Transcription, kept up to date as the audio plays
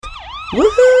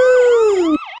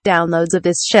Woohoo! Downloads of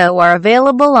this show are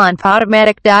available on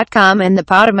Podomatic.com and the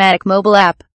Podomatic mobile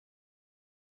app.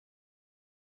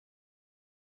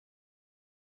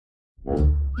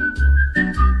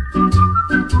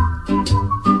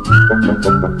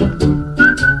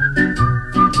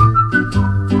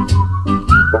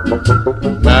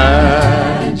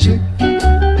 Magic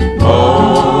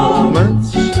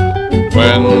moments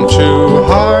when two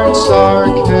hearts are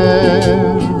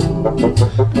caring.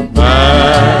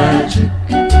 Magic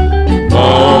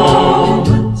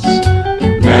moments,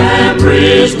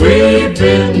 memories we've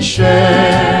been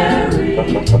sharing.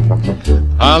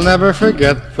 I'll never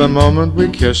forget the moment we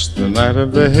kissed the night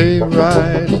of the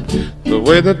hayride. The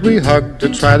way that we hugged to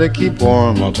try to keep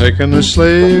warm while taking a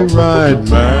sleigh ride.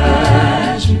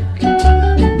 Magic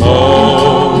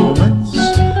moments,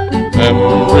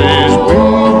 memories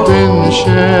we've been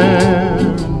sharing.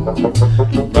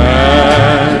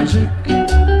 Magic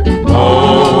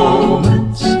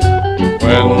moments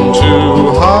when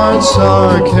two hearts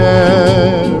are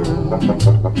caring.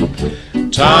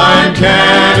 Time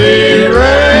can't erase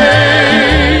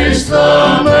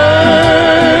the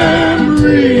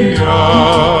memory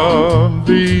of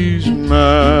these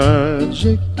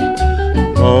magic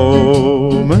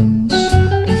moments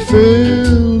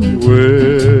filled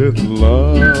with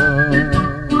love.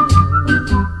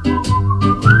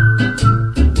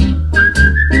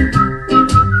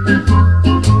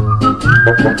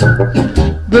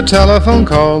 The telephone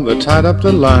call that tied up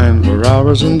the line for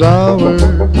hours and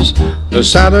hours. The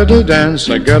Saturday dance,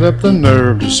 I got up the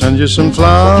nerve to send you some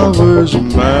flowers.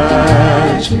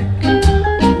 Magic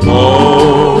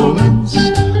moments,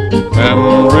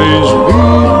 memories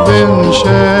we've been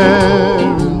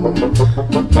sharing.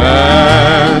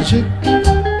 Magic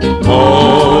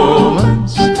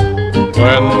moments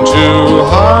when two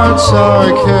hearts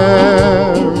are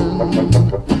caring.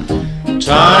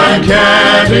 Time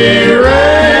can't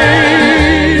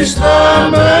erase the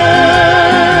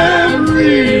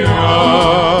memory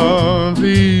of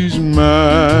these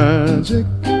magic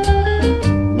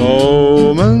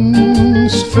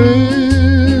moments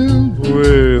filled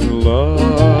with love.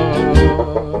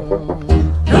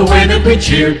 The way that we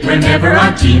cheered whenever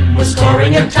our team was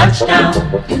scoring a touchdown.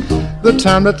 The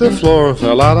time that the floor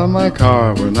fell out of my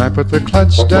car when I put the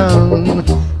clutch down.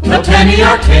 The penny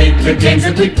arcade, the games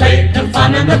that we played, the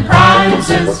fun and the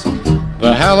prizes.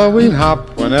 The Halloween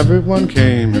hop when everyone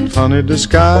came in funny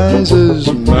disguises.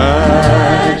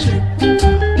 Magic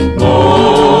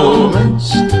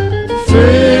moments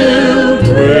filled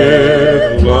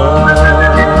with love.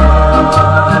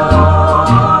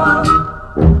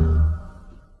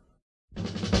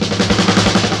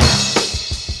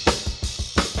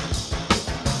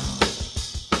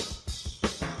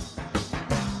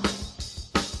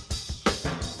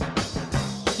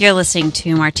 You're listening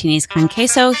to Martinis con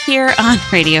Queso here on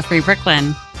Radio Free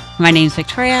Brooklyn. My name's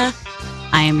Victoria.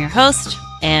 I am your host,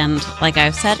 and like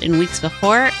I've said in weeks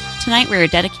before, tonight we are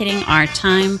dedicating our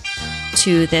time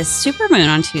to this supermoon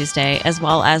on Tuesday, as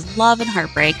well as love and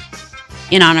heartbreak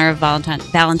in honor of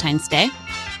Valentine's Day.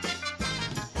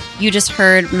 You just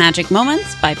heard Magic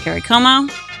Moments by Perry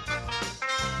Como.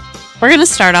 We're going to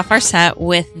start off our set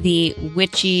with the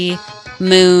witchy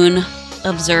moon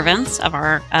observance of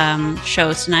our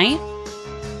show tonight.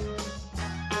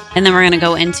 And then we're going to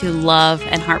go into love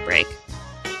and heartbreak.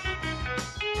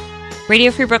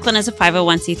 Radio Free Brooklyn is a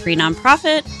 501c3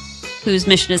 nonprofit whose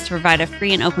mission is to provide a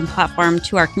free and open platform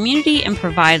to our community and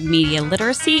provide media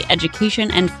literacy,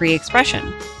 education, and free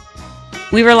expression.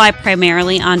 We rely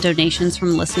primarily on donations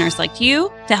from listeners like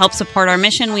you. To help support our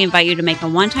mission, we invite you to make a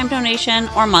one-time donation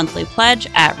or monthly pledge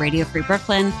at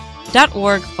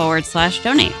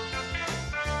radiofreebrooklyn.org/donate.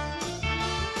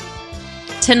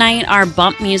 Tonight, our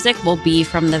bump music will be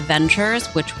from The Ventures,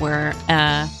 which were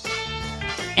an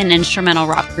instrumental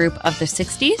rock group of the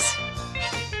 60s.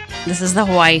 This is the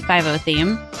Hawaii Five-0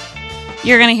 theme.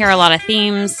 You're going to hear a lot of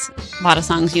themes, a lot of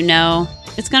songs you know.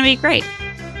 It's going to be great.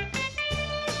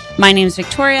 My name's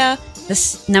Victoria.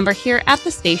 This number here at the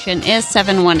station is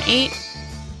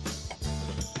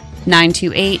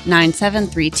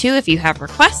 718-928-9732 if you have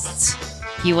requests.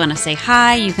 If you want to say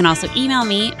hi, you can also email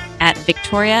me at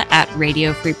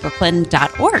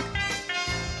victoria@radiofreebrooklyn.org.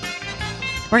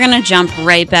 We're going to jump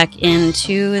right back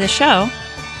into the show.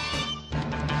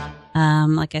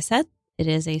 Like I said, it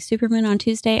is a supermoon on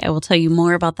Tuesday. I will tell you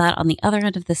more about that on the other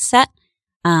end of the set.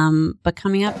 But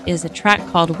coming up is a track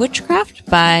called Witchcraft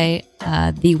by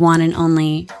the one and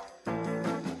only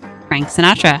Frank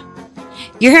Sinatra.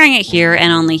 You're hearing it here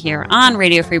and only here on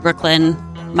Radio Free Brooklyn.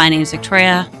 My name's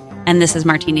Victoria, and this is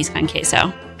Martinis con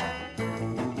Queso.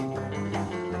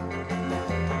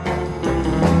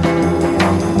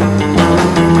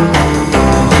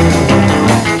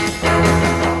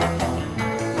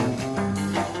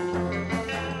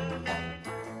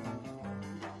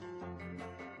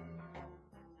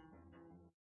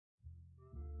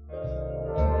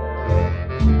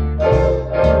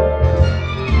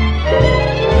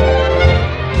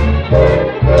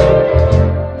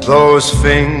 those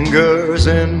fingers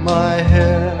in my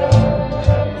hair,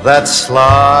 that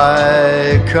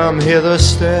sly come hither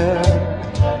stare,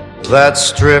 that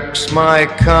strips my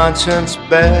conscience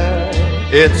bare,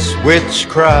 it's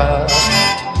witchcraft.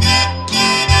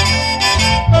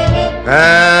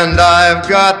 And I've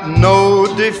got no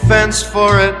defense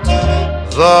for it,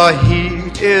 the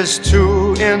heat is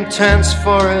too intense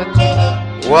for it.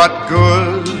 What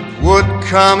good would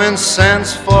common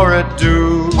sense for it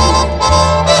do?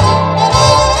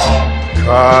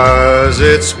 'Cause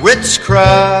it's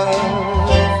witchcraft,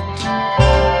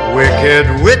 wicked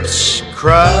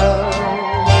witchcraft.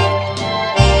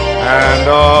 And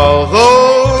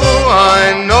although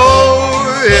I know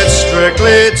it's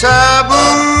strictly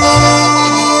taboo,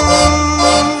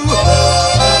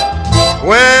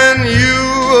 when you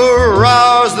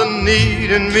arouse the need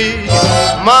in me,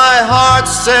 my heart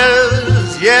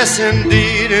says yes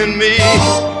indeed in me.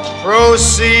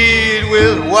 Proceed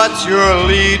with what you're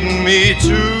leading me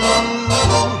to.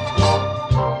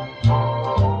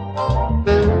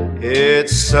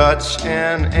 It's such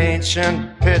an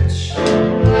ancient pitch,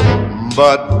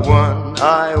 but one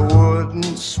I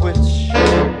wouldn't switch,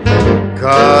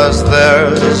 'cause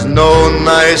there's no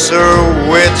nicer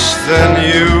witch than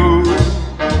you.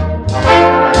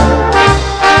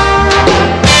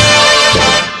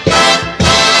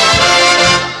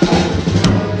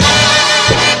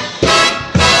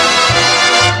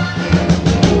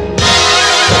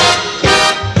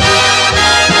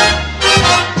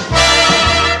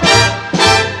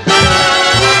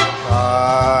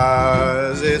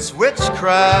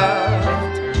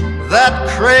 That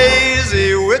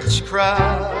crazy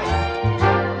witchcraft.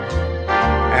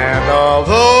 And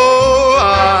although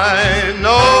I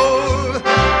know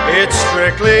it's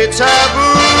strictly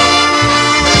taboo,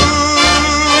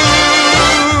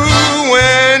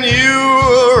 when you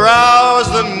arouse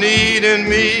the need in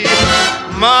me,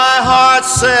 my heart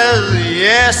says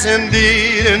yes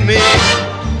indeed in me.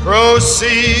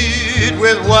 Proceed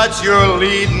with what you're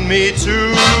leading me to.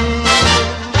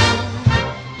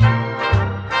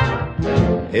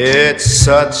 It's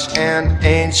such an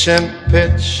ancient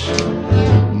pitch,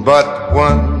 but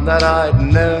one that I'd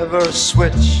never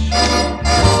switch,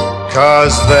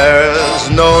 'cause there's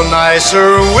no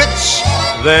nicer witch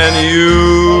than you.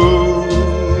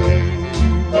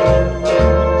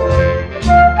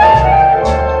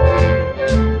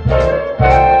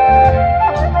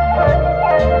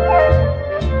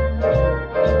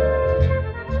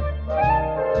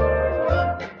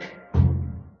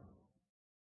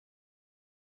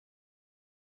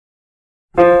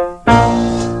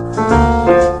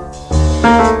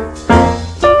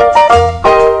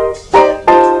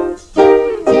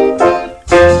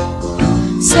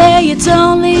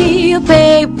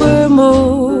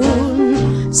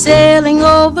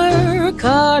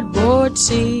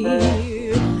 Sea,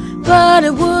 but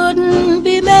it wouldn't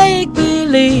be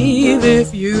make-believe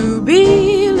if you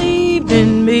believed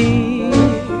in me.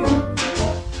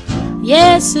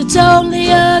 Yes, it's only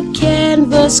a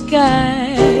canvas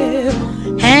sky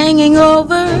hanging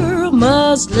over a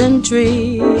muslin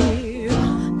tree,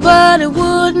 but it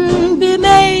wouldn't be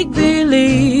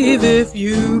make-believe if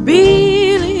you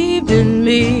believed in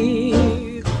me.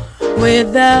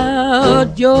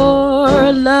 Without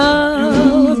your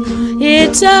love,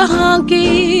 it's a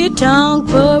honky-tonk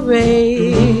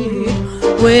parade.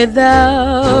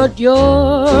 Without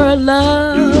your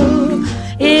love,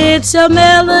 it's a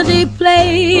melody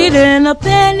played in a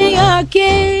penny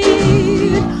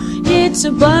arcade. It's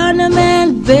a Barnum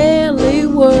and Bailey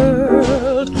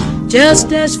world,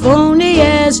 just as phony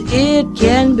as it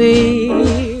can be.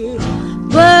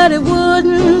 But it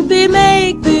wouldn't be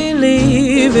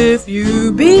make-believe if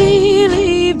you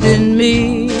believed in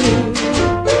me.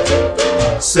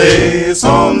 Say it's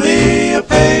only a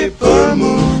paper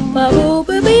moon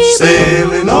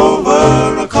sailing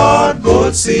over a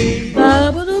cardboard sea,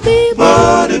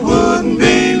 but it wouldn't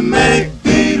be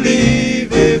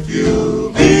make-believe if you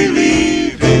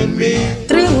believed in me.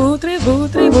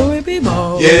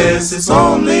 Yes, it's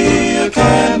only a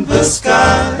canvas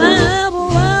sky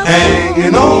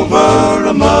hanging over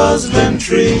a muslin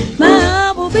tree,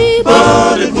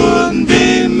 but it wouldn't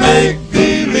be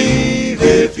make-believe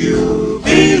if you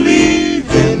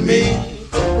believed in me.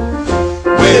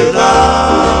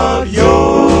 Without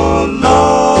your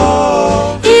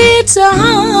love, it's a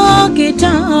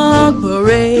honky-tonk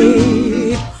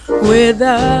parade.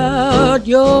 Without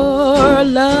your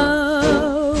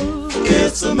love,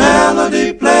 it's a melody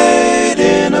played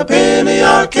in a penny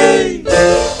arcade.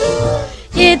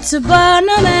 It's a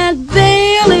Barnum and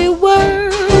Bailey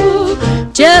world,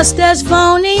 just as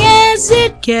phony as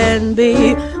it can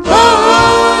be.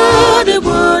 but it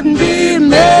wouldn't be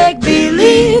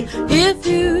make-believe if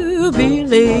you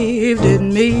believed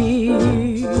in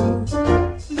me.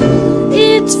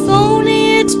 It's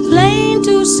phony, it's plain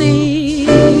to see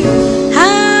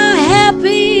how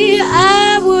happy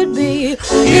I would be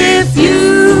if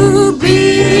you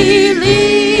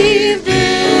believed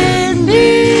in me.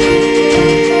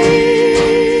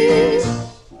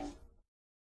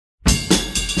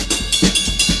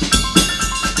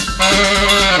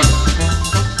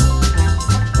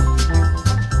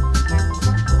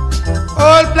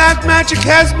 Old black magic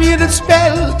has me in its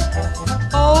spell.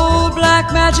 Oh,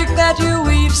 black magic that you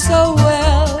weave so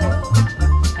well.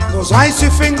 Those icy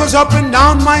fingers up and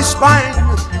down my spine.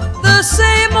 The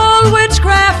same old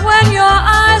witchcraft when your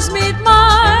eyes meet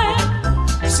mine.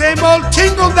 Same old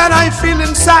tingle that I feel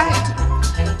inside.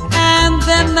 And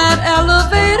then that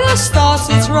elevator starts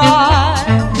its ride.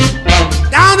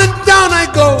 Down and down I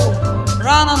go,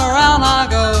 Round and around I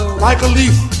go. like a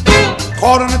leaf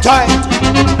caught in a tide.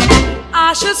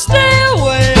 I should stay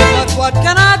away, but what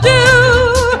can I do?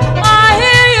 I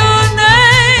hear your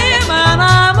name and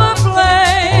I'm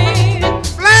aflame.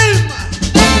 Flame,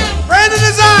 burn and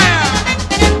desire,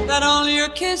 That only your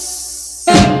kiss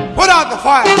put out the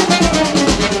fire.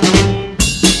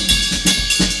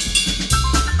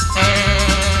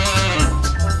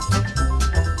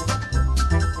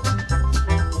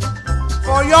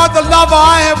 For you're the lover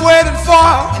I have waited for.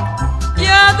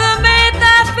 You're the mate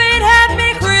that fate had me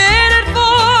created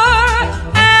for.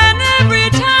 And every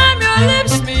time your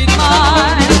lips meet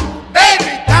mine,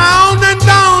 Baby, down and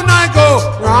down I go,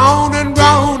 round and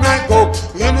round I go,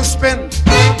 in a spin,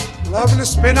 love in the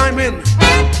spin I'm in,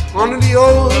 under the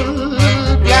old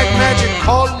black magic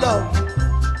called love.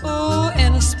 oh,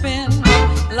 in a spin,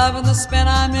 loving the spin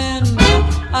I'm in,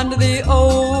 under the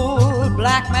old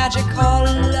black magic called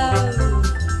love.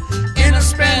 In a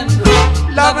spin,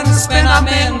 Loving the spin I'm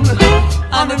in,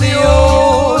 under the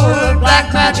old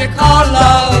black magic called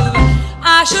love.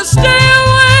 I should stay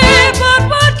away, but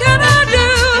what can I do?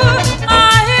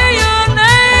 I hear your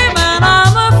name and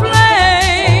I'm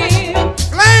aflame.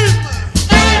 flame,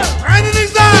 burn and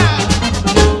desire,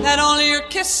 That only your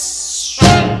kiss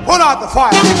put out the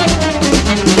fire.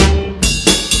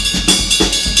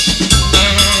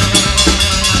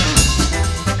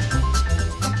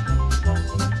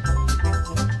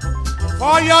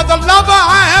 For you're the lover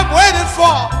I have waited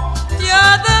for.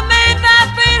 You're the mate that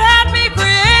fate had me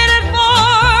created for.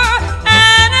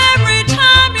 And every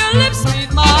time your lips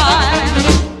meet mine,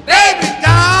 Baby,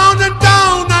 down and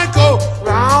down I go,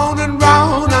 round and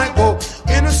round I go,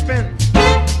 in a spin,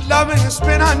 loving the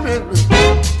spin I'm in,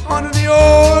 under the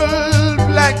old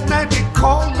black magic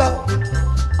called love.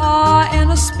 oh,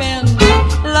 in a spin,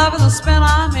 loving the spin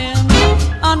I'm in,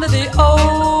 under the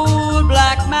old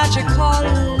black magic called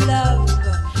love.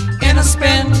 In a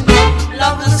spin,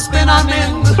 loving the spin I'm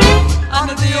in,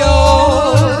 under the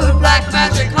old black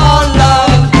magic called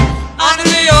love. Under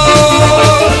the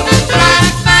old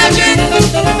black magic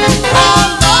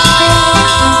called love.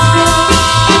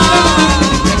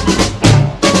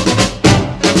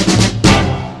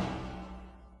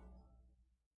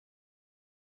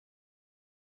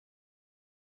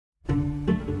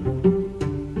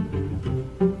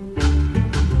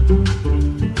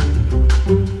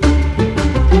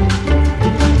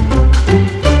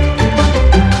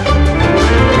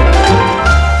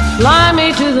 Fly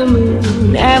me to the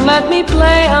moon and let me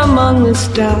play among the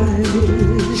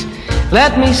stars.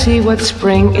 Let me see what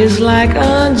spring is like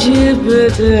on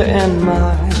Jupiter and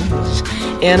Mars.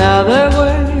 In other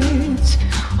words,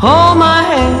 hold my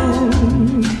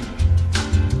hand.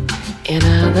 In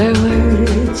other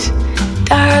words,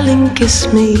 darling,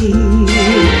 kiss me.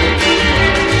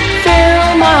 Fill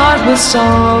my heart with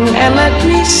song and let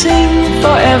me sing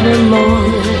forevermore.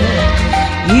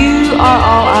 You are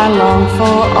all I long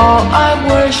for, all I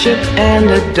worship and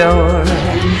adore.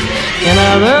 In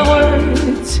other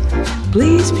words,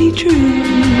 please be true.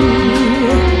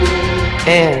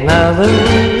 In other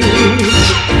words,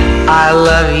 I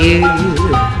love you.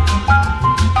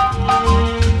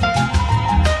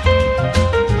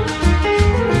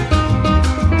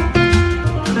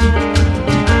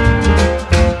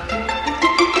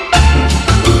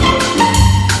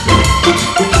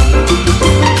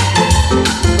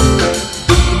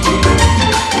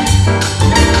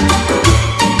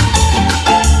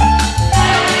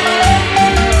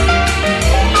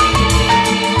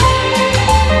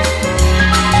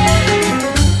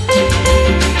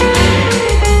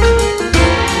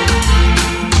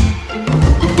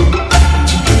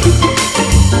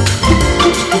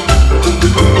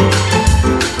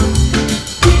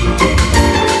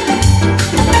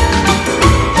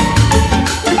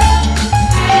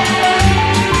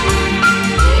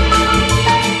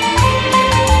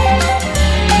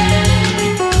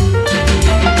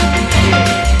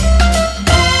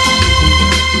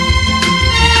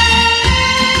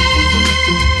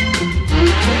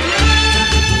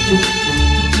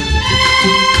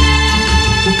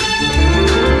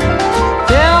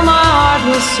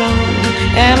 song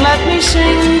and let me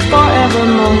sing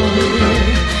forevermore.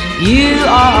 You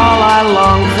are all I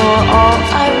long for, all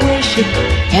I worship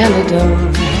and adore.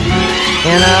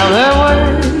 In other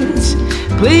words,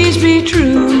 please be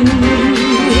true.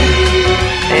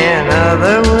 In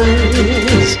other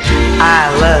words, I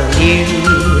love you.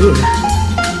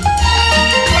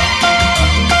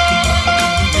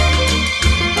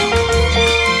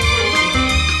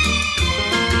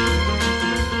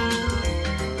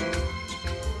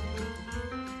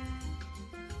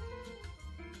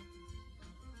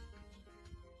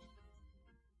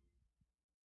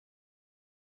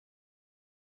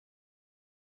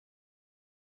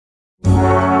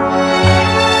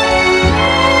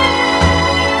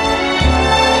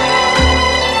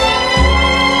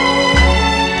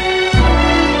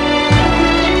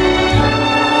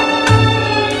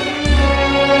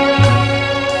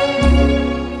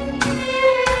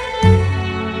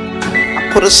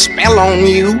 Put a spell on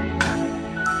you.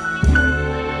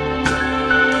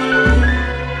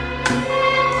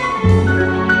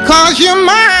 Cause you're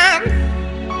mine.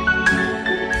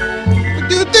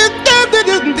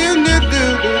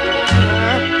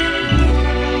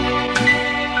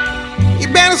 You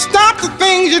better stop the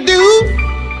things you do.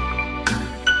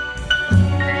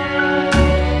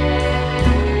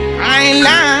 I ain't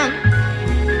lying.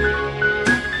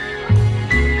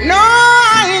 No,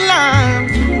 I ain't lying.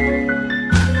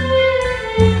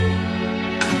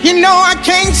 You know I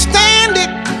can't stand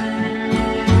it.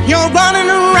 You're running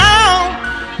around.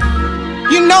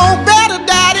 You know better,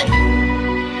 Daddy.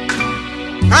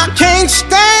 I can't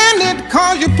stand it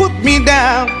 'cause you put me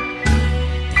down.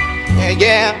 Yeah,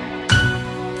 yeah.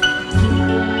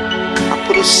 I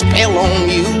put a spell on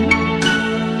you.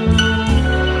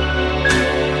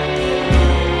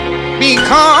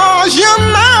 Because you're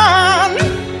mine.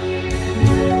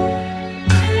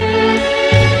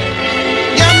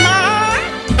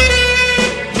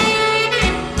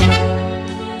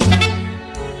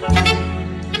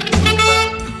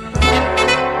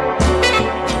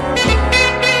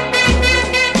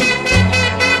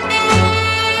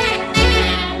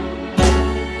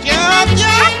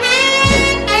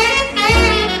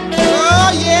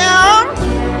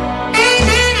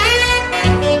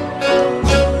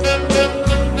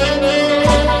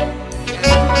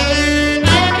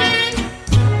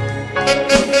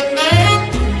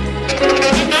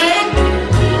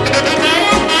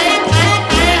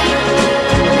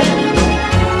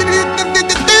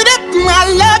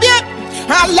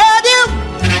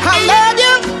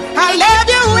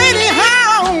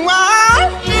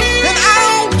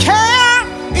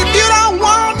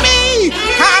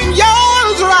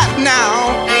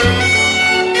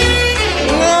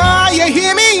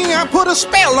 A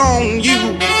spell on you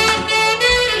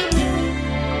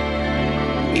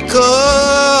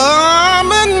because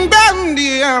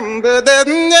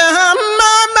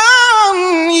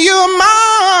you're mine.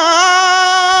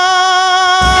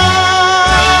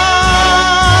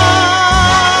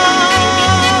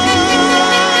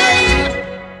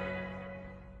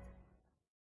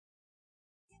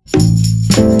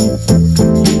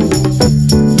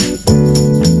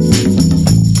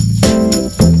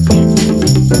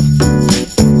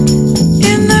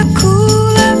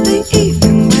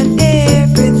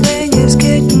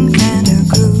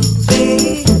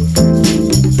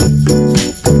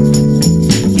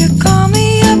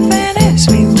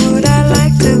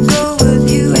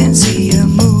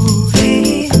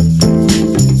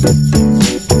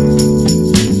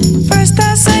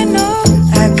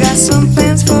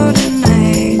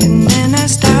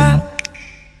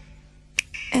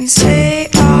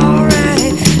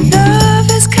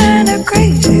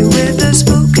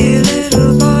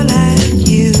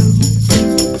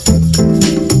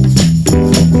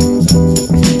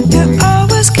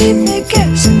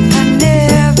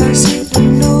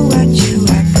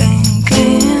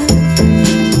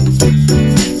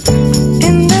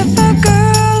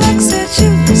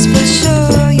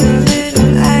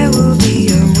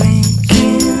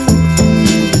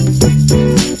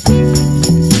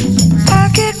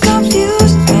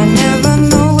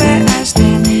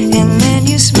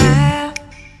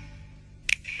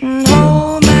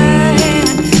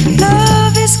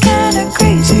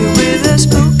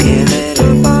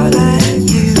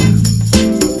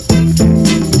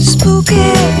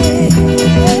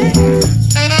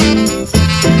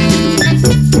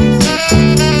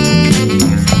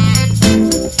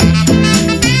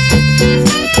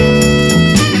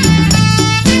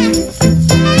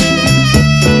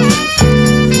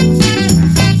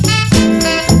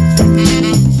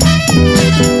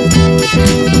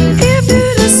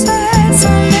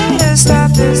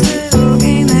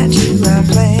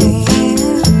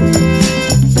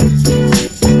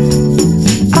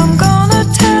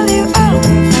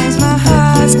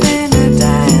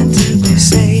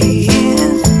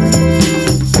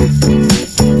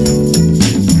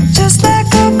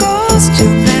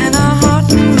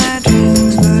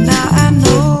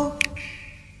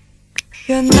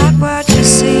 and not what you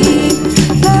seem.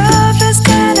 Love is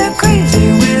kinda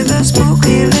crazy with a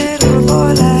spooky little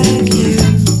boy like you.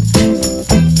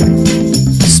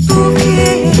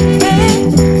 Spooky.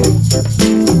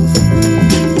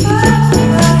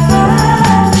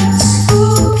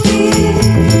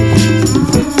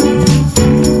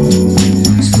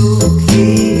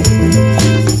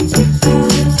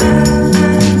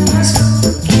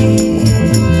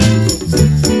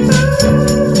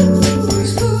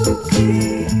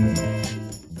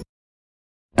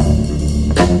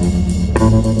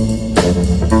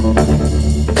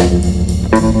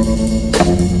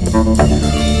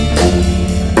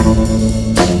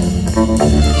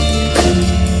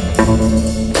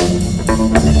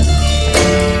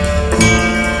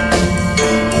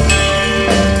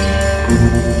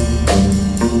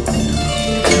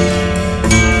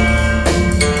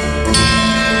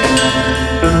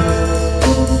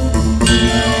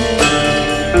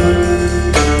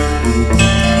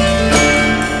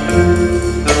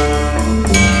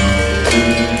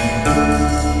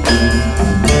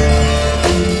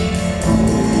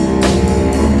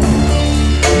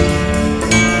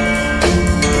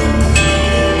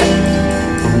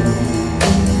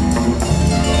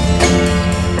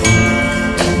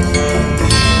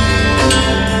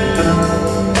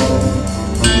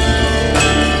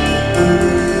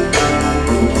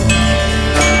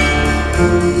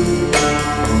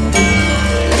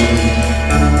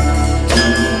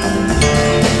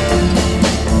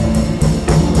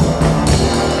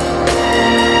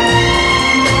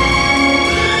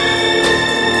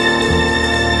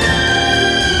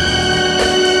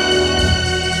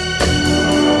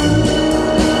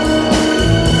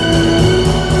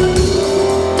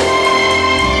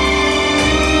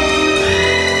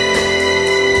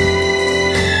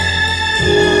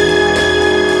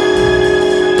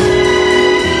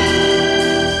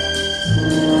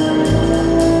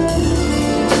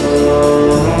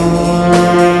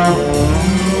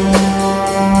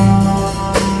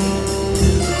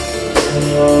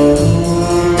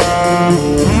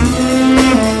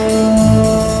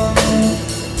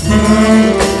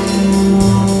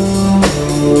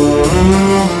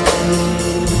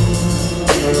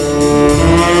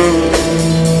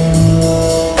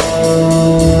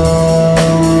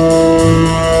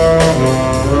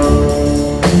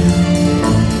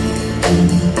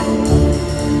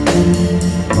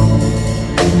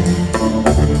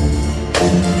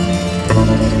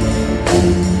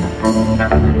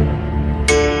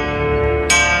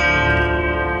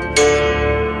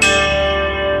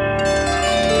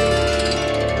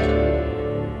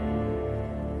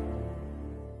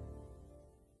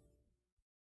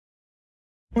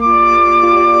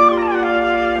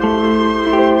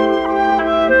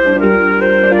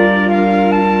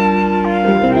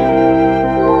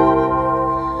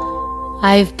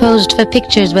 I've posed for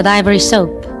pictures with ivory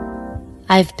soap.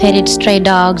 I've petted stray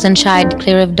dogs and shied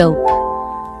clear of dope.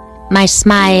 My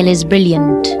smile is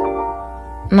brilliant.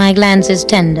 My glance is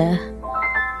tender.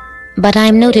 But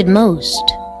I'm noted most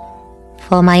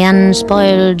for my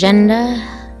unspoiled gender.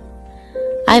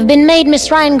 I've been made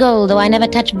Miss Rheingold, though I never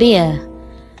touch beer.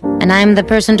 And I'm the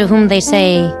person to whom they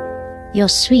say,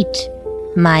 "You're sweet,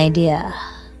 my dear."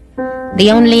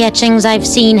 The only etchings I've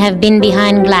seen have been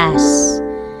behind glass.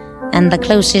 And the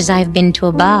closest I've been to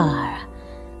a bar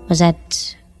was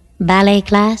at ballet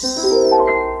class.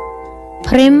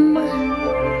 Prim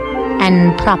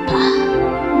and proper,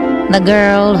 the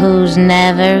girl who's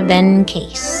never been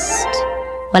cased.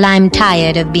 Well, I'm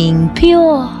tired of being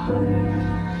pure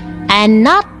and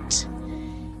not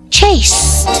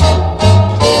chaste.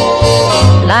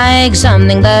 Like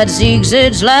something that seeks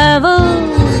its level,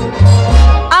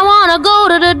 I wanna go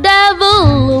to the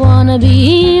devil, wanna be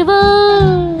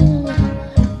evil.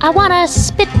 I wanna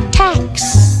spit tax.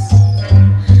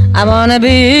 I wanna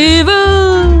be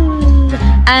evil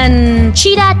and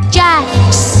cheat at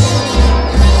jacks.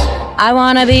 I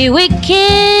wanna be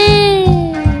wicked.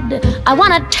 I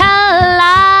wanna tell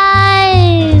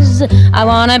lies. I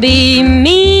wanna be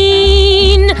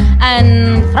mean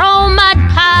and throw mud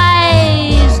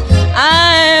pies.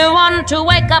 I want to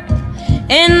wake up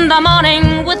in the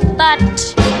morning with that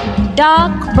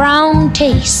dark brown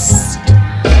taste.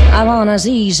 I wanna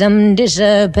see some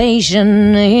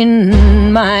dissipation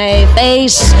in my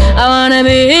face. I wanna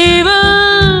be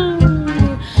evil.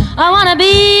 I wanna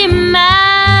be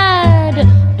mad.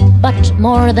 But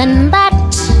more than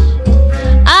that,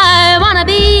 I wanna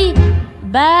be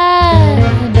bad.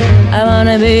 I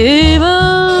wanna be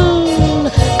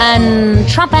evil and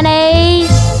trump an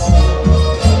ace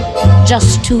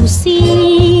just to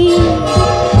see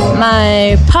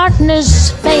my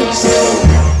partner's face.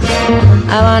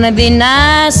 I wanna be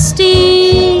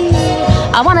nasty,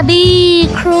 I wanna be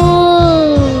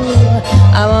cruel,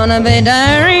 I wanna be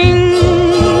daring,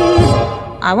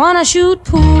 I wanna shoot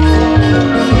pool.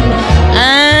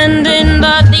 And in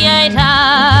the theater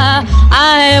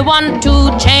I want to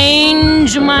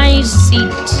change my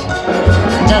seat,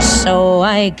 just so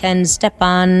I can step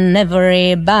on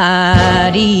everybody's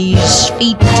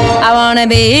feet. I wanna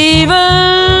be evil,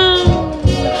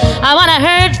 I wanna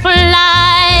hurt for lies,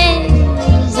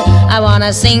 I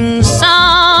wanna sing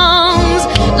songs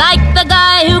like the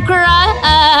guy who cries.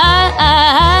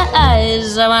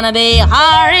 I wanna be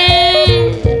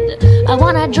horrid, I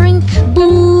wanna drink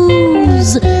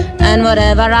booze, and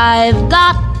whatever I've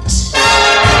got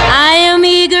I am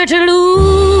eager to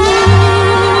lose.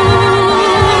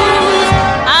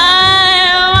 I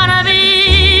wanna be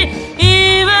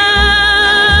evil,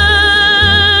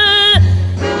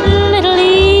 little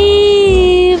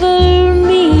evil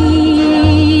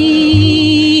me,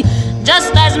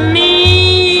 just as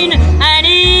mean and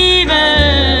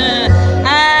evil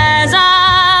as I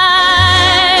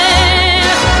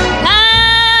can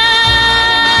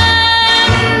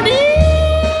be.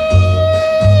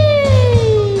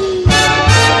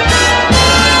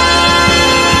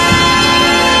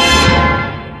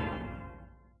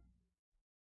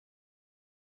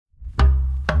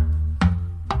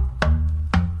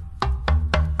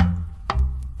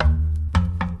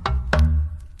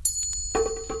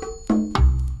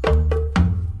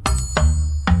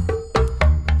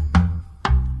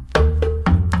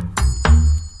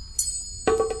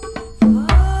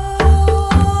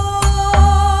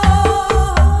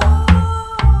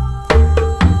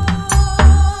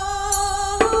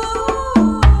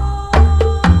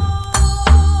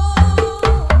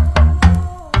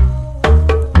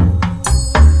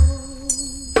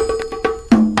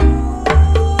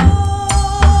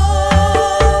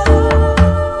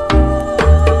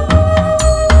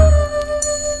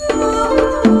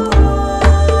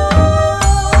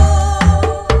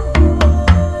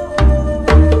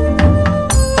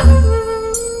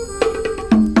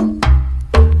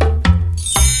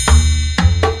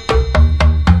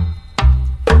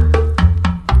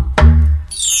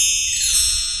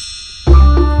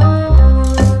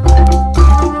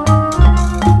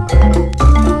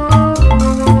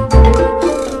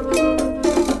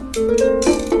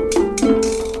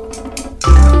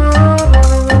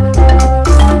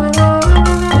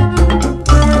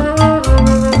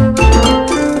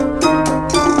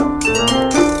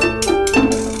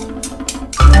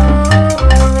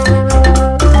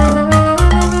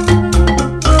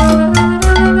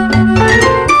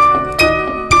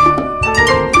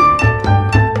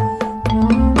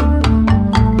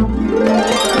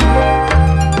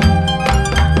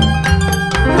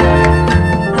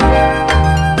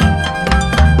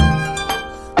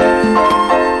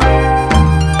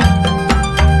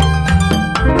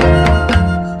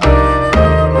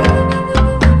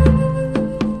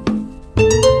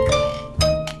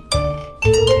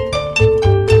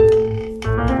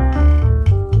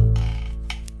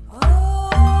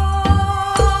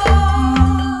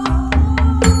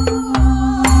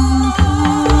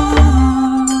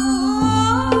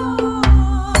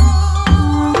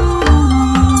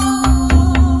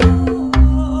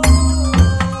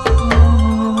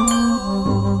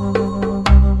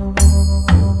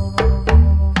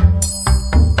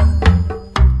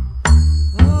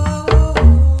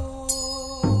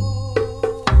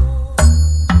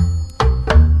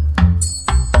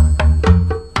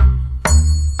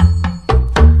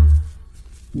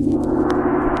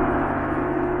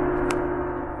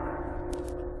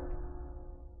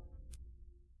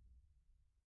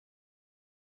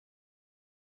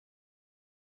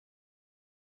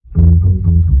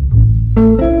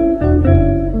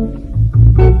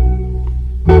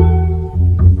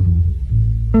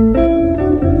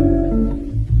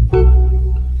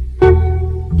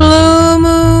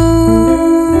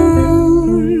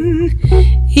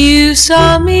 You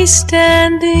saw me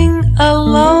standing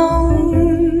alone,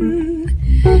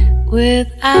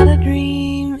 without a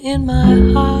dream in my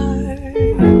heart,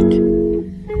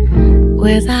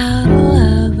 without a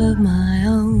love of my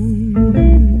own.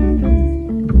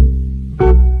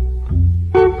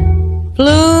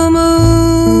 Blue moon,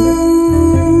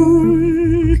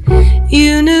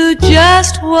 you knew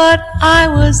just what I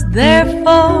was there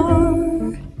for.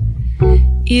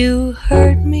 You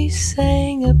heard me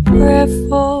saying a prayer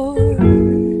for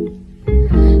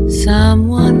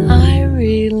someone I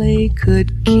really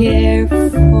could care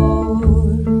for.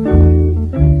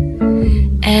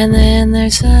 And then there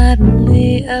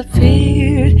suddenly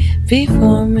appeared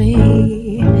before me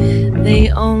the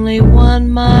only one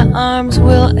my arms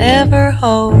will ever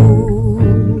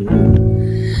hold.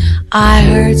 I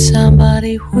heard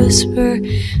somebody whisper,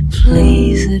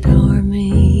 please adore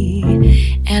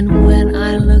me. And when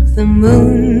I looked, the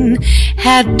moon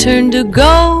had turned to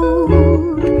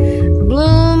gold.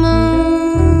 Blue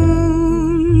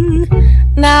moon,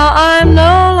 now I'm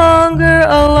no longer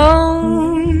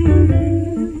alone,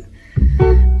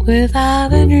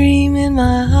 without a dream in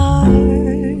my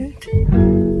heart,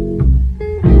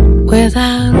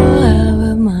 without a love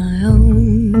of my own.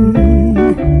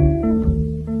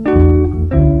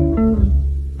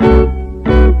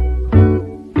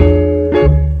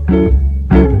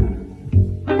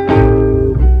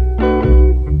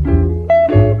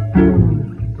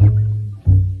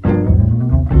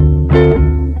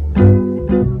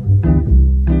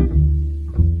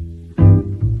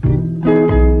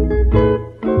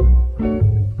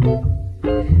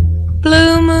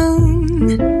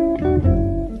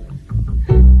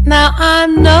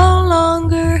 I'm no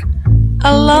longer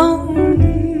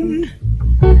alone,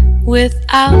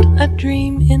 without a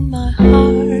dream in my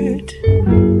heart,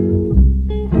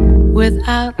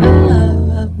 without a love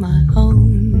of my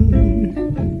own,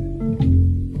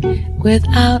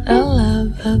 without a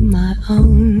love of my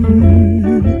own,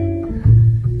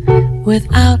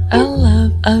 without a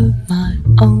love of my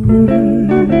own.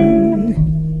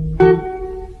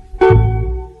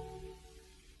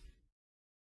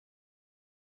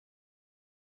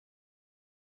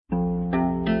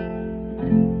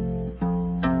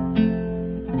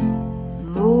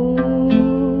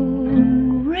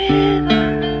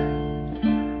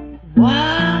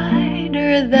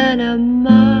 Than a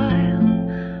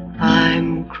mile,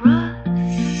 I'm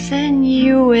crossing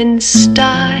you in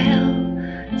style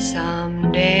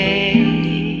someday.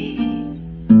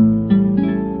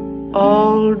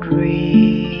 Old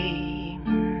dream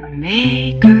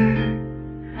maker,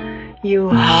 you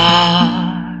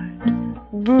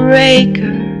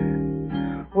heartbreaker,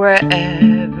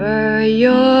 wherever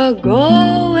you're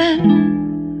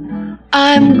going,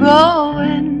 I'm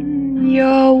going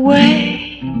your way.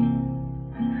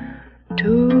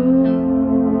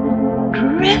 Two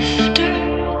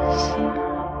drifters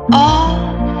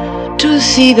off to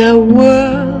see the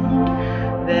world.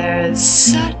 There's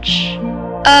such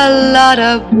a lot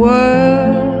of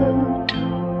world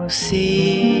to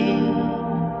see.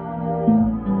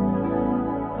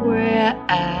 We're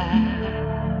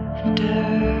after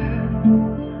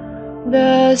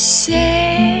the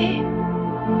same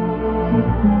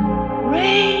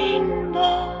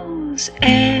rainbows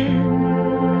and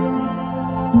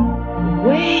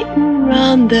waiting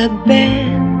round the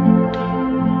bend,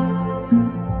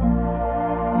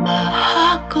 my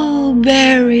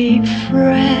huckleberry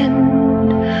friend,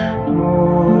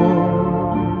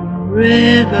 Moon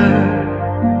River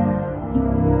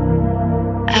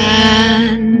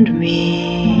and me.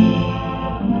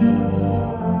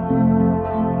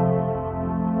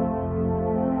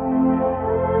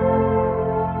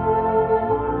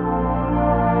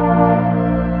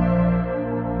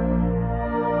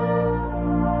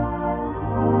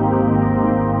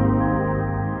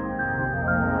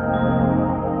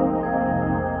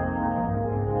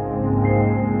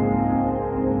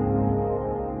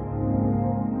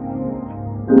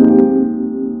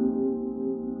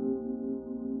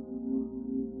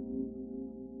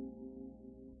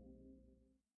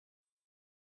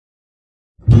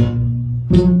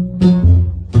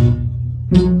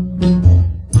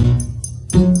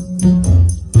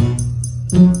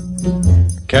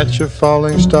 Catch a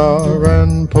falling star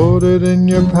and put it in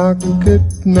your pocket,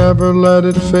 never let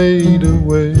it fade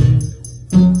away.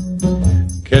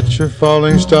 Catch a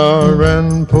falling star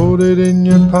and put it in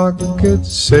your pocket,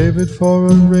 save it for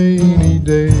a rainy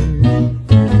day.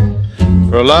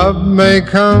 For love may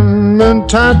come and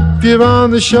tap you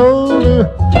on the shoulder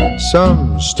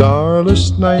some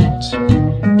starless night,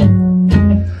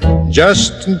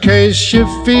 just in case you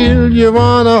feel you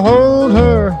want to hold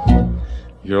her.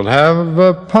 You'll have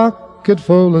a pocket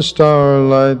full of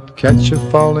starlight. Catch a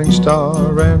falling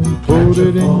star and put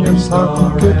it in your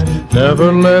pocket,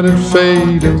 never let it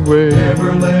fade away.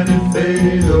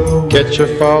 Catch a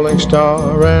falling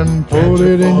star and put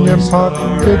it in your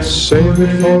pocket, save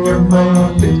it for a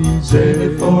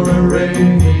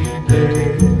rainy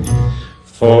day.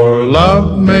 For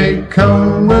love may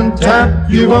come and tap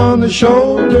you on the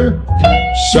shoulder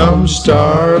some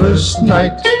starless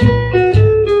night,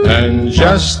 and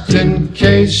just in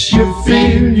case you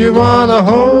feel you want to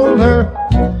hold her,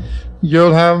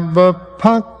 you'll have a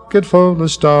pocket full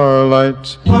of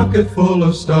starlight. Pocket full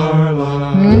of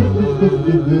starlight.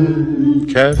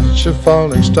 Catch a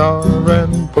falling star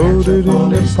and put it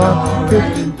in your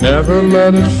pocket. Never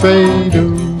let it fade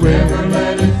away.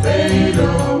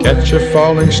 Catch a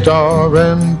falling star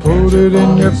and put it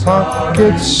in your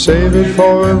pocket. Save it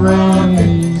for a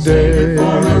rainy day.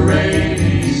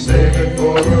 Save it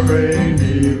for a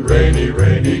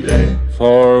rainy day.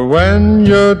 For when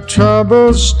your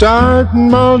troubles start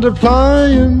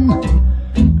multiplying,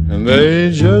 and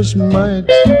they just might,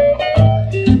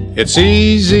 it's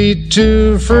easy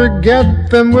to forget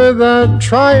them without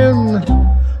trying.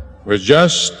 With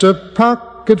just a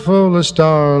pocket full of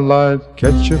starlight,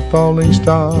 catch a falling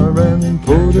star and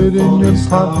put it in your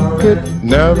pocket.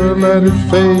 Never let it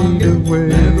fade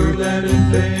away.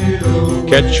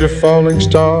 Catch a falling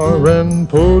star and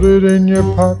put it in your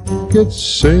pocket.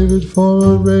 Save it for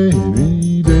a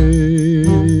rainy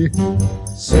day.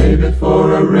 Save it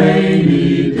for a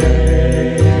rainy day.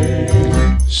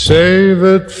 Save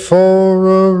it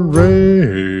for a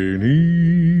rainy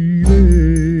day.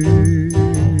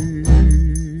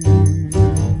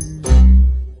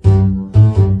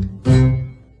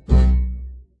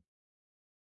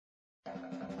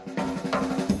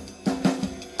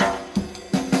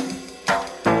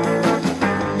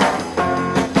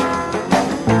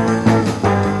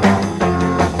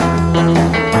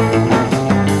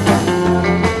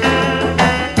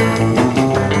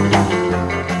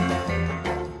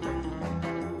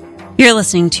 You're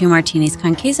listening to Martinis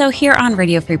con Queso here on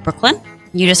Radio Free Brooklyn.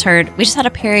 We just had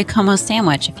a Perry Como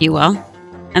sandwich, if you will.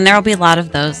 And there will be a lot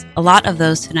of those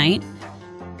tonight,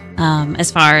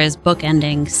 as far as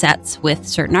bookending sets with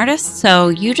certain artists. So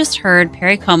you just heard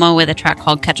Perry Como with a track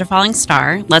called Catch a Falling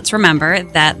Star. Let's remember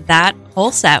that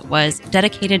whole set was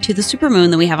dedicated to the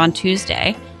supermoon that we have on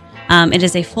Tuesday. It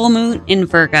is a full moon in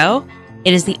Virgo.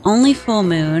 It is the only full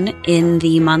moon in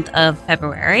the month of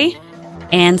February.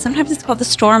 And sometimes it's called the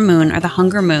storm moon or the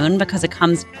hunger moon because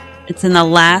it's in the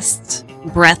last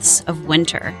breaths of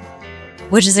winter,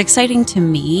 which is exciting to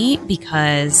me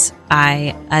because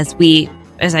as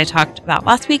I talked about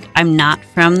last week, I'm not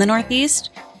from the Northeast.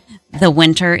 The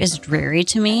winter is dreary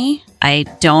to me. I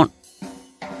don't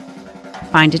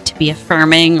find it to be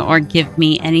affirming or give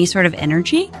me any sort of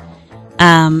energy.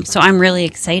 So I'm really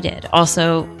excited.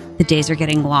 Also, the days are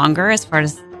getting longer as far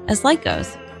as light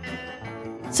goes.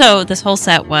 So this whole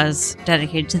set was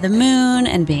dedicated to the moon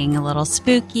and being a little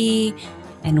spooky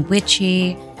and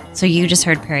witchy. So you just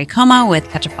heard Perry Como with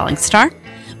Catch a Falling Star.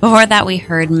 Before that, we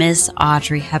heard Miss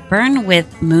Audrey Hepburn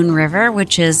with Moon River,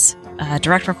 which is a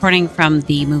direct recording from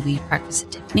the movie Breakfast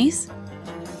at Tiffany's.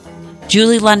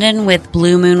 Julie London with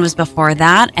Blue Moon was before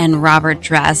that, and Robert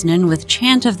Drasnin with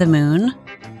Chant of the Moon,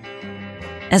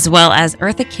 as well as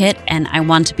Eartha Kitt and I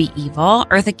Want to Be Evil.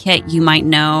 Eartha Kitt you might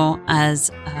know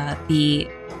as the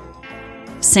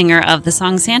singer of the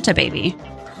song Santa Baby.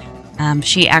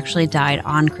 She actually died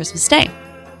on Christmas Day.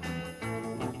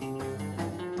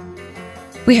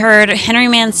 We heard Henry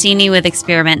Mancini with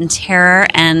Experiment in Terror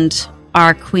and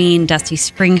our queen Dusty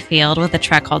Springfield with a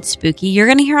track called Spooky. You're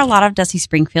going to hear a lot of Dusty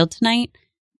Springfield tonight,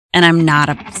 and I'm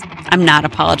not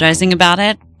apologizing about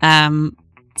it.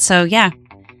 So yeah.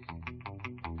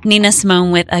 Nina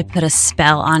Simone with I Put a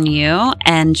Spell on You,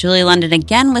 and Julie London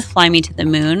again with Fly Me to the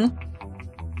Moon.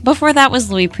 Before that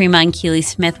was Louis Prima and Keely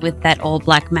Smith with That Old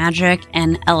Black Magic,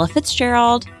 and Ella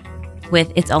Fitzgerald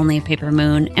with It's Only a Paper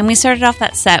Moon. And we started off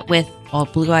that set with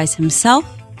Old Blue Eyes himself,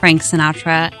 Frank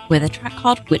Sinatra, with a track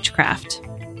called Witchcraft.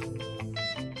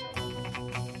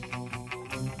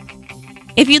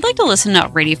 If you'd like to listen to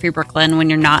Radio Free Brooklyn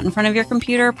when you're not in front of your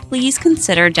computer, please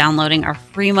consider downloading our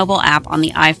free mobile app on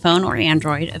the iPhone or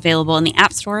Android, available in the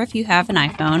App Store if you have an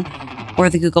iPhone,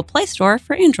 or the Google Play Store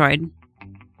for Android.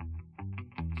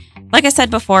 Like I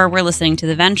said before, we're listening to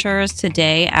The Ventures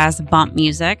today as bump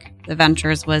music. The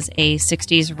Ventures was a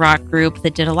 60s rock group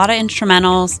that did a lot of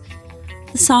instrumentals.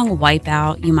 The song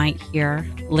Wipeout you might hear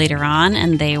later on,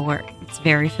 and it's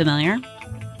very familiar.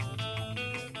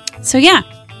 So yeah.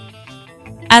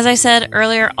 As I said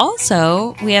earlier,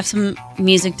 also, we have some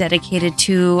music dedicated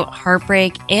to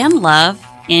heartbreak and love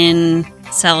in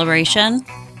celebration,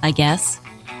 I guess,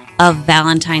 of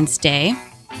Valentine's Day.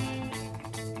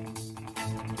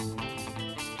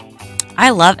 I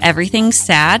love everything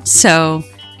sad, so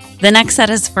the next set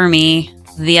is for me.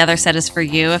 The other set is for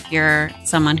you if you're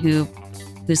someone whose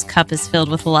cup is filled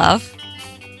with love.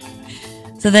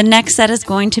 So the next set is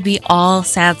going to be all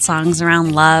sad songs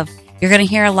around love. You're going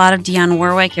to hear a lot of Dionne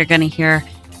Warwick. You're going to hear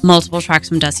multiple tracks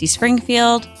from Dusty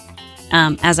Springfield.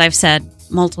 As I've said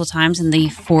multiple times in the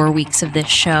 4 weeks of this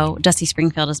show, Dusty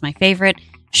Springfield is my favorite.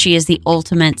 She is the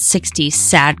ultimate 60s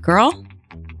sad girl.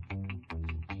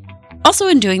 Also,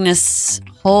 in doing this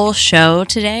whole show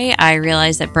today, I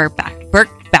realized that Burt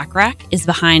Bacharach is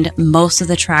behind most of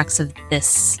the tracks of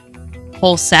this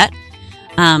whole set.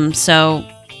 So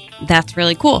that's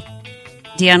really cool.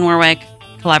 Dionne Warwick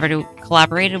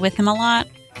collaborated with him a lot,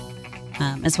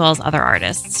 as well as other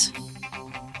artists.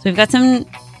 So we've got some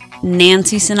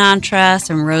Nancy Sinatra,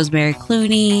 some Rosemary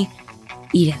Clooney,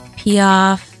 Edith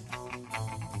Piaf.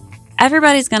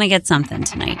 Everybody's going to get something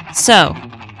tonight. So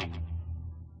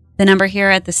the number here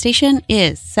at the station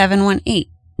is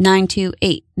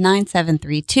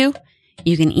 718-928-9732.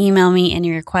 You can email me any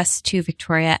requests to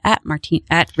Victoria at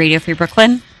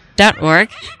radiofreebrooklyn.org.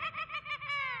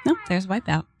 No, there's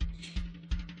Wipeout.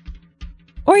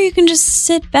 Or you can just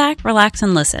sit back, relax,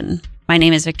 and listen. My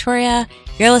name is Victoria.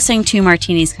 You're listening to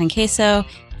Martinis con Queso,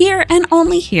 here and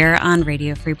only here on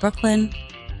Radio Free Brooklyn.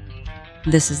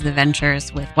 This is The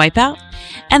Ventures with Wipeout.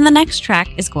 And the next track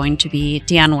is going to be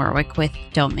Dionne Warwick with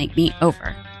Don't Make Me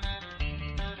Over.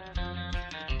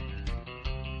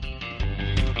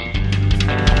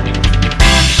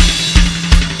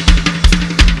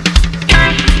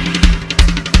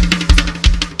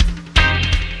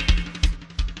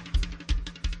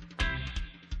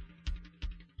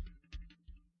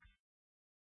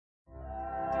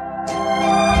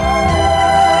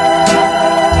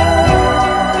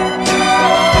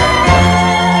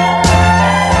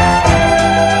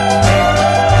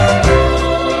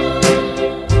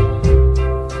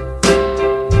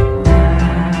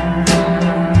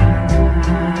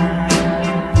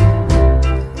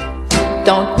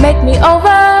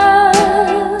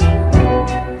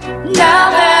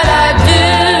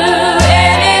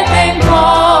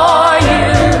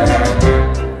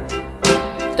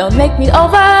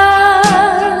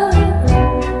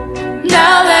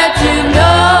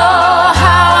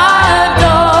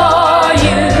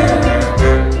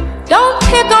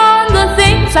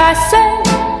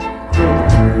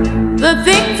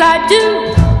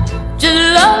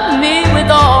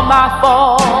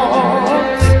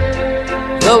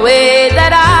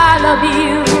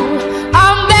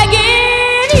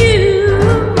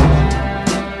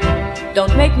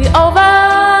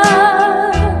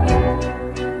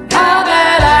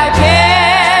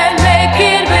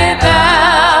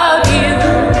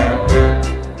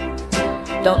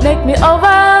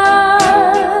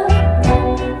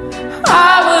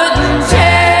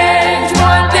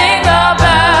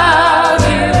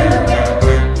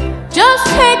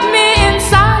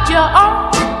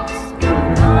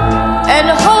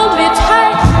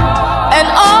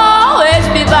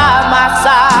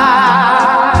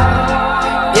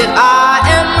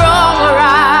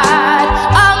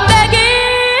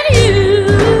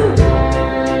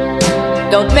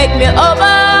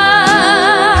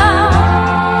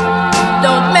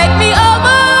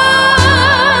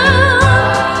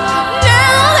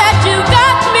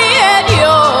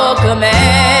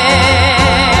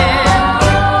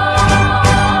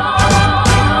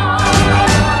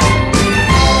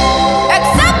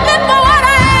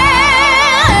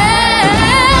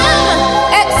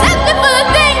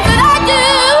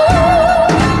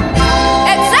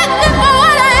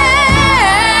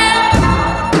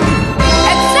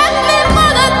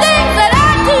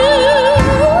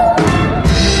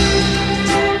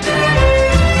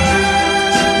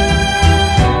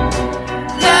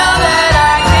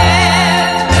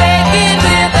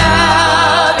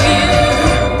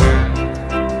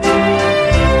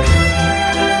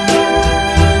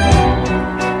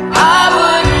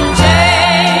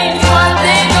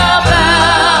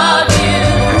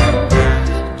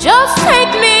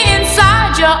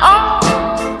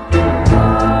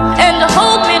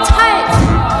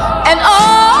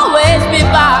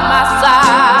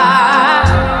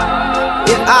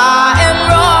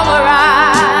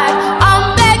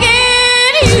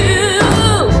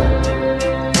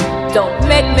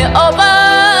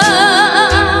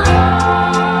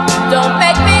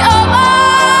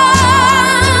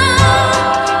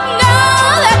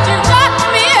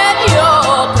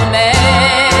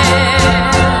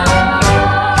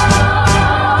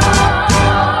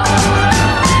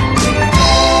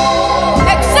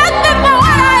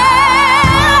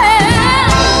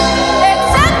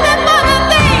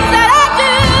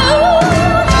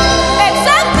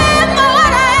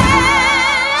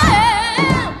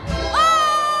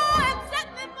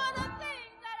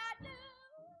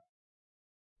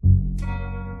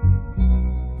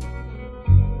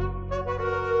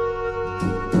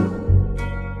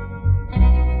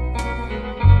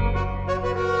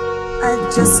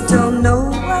 just don't know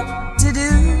what to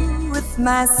do with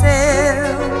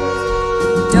myself.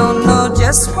 Don't know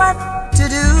just what to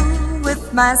do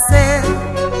with myself.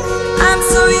 I'm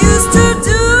so used to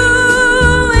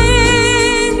doing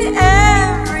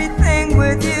everything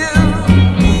with you,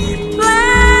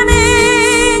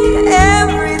 planning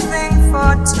everything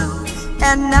for two,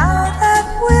 and now that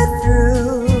we're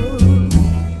through,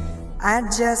 I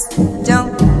just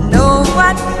don't know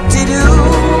what to do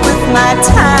with my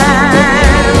time.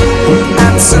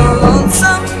 I'm so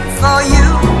lonesome for you,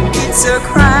 it's a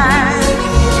crime.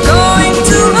 Going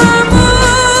to a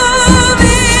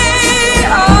movie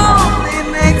only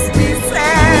makes me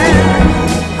sad.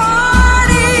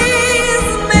 Parties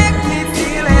make me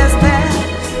feel as bad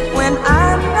when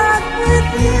I'm not with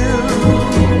you.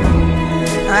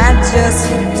 I just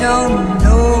don't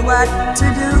know what to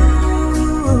do.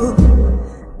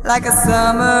 Like a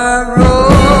summer rose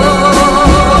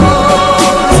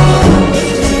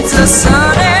needs a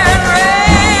sun and rain.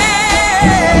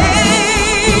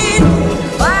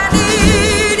 I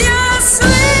need your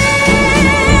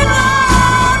sweet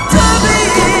love to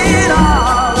beat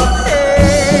all the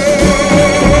pain.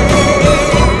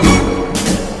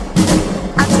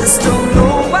 I just don't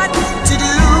know what to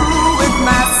do with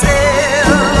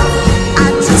myself. I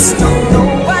just don't know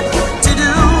what to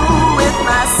do with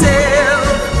myself.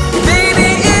 Baby,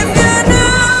 if you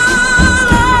knew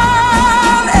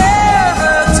love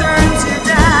ever turns you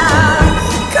down,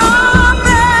 come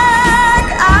back,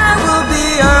 I will be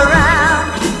around,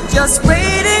 just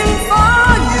waiting for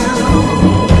you.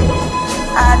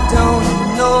 I don't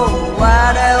know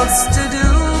what else to do.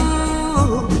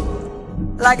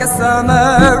 Like a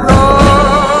summer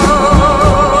rose,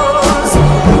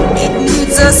 it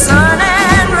needs a sun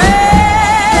and rain.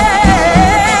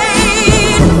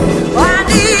 I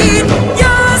need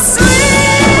your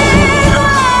sweet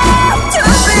love to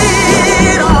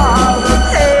beat all the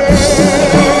pain.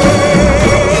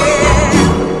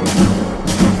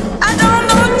 I don't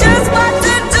know just what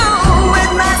to do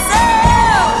with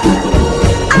myself.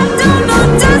 I don't know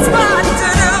just what to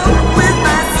do with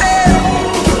myself.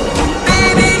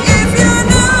 Baby, if you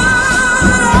knew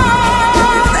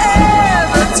love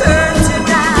ever turns you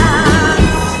down,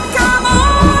 come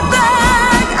on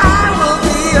back, I will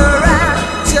be around,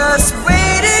 just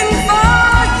waiting for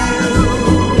you.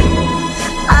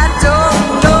 I don't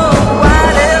know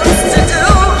what else to do.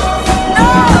 No,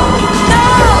 no,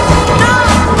 no,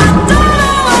 I don't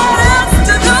know what else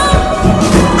to do.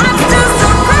 I'm still so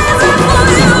crazy for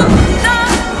you. No,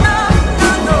 no, no,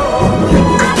 no,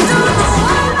 I don't know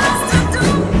what else to do.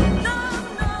 No,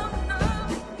 no, no.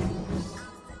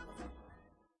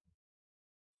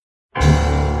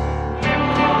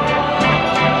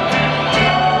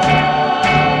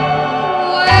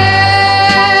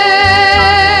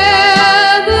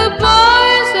 Where the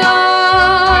boys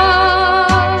are,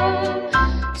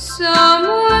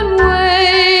 someone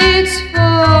waits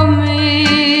for me.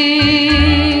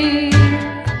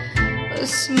 A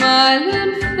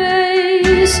smiling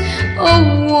face, a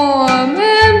warm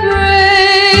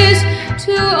embrace,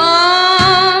 two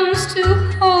arms to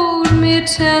hold me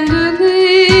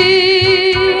tenderly.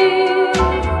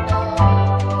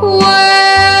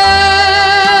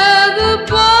 Where the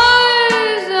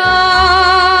boys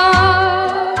are,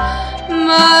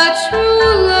 my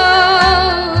true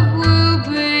love will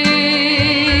be.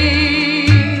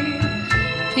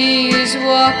 He's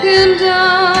walking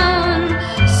down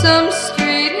some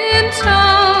street in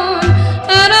town,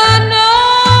 and I know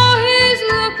he's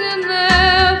looking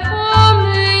there for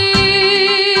me.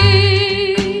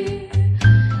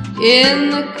 In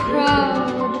the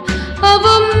crowd of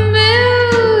a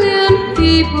million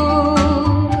people,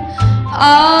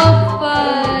 I'll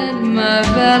find my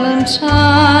Valentine,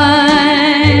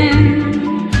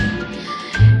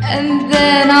 and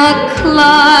then I'll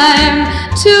climb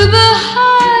to the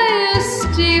highest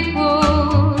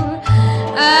steeple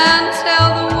and tell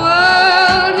the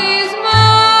world he's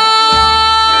mine,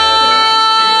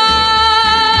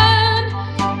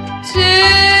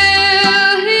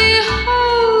 till he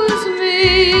holds me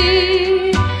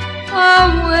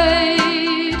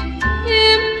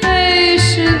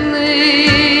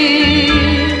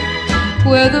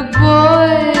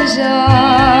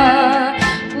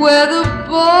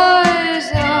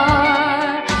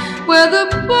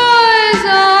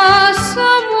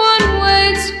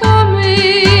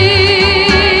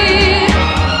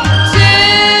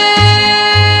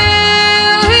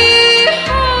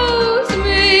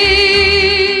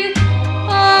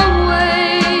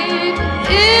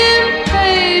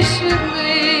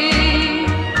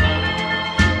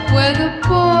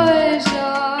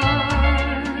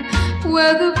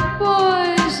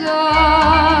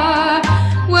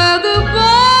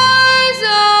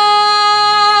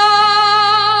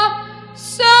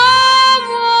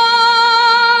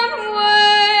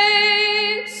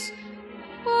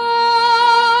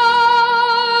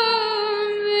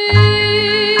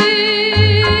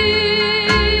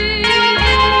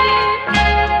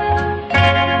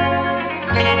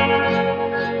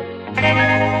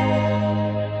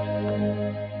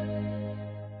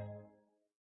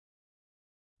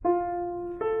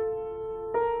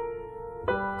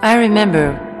I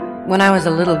remember when I was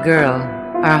a little girl,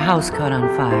 our house caught on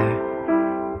fire.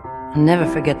 I'll never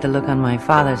forget the look on my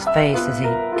father's face as he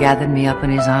gathered me up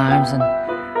in his arms and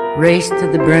raced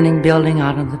through the burning building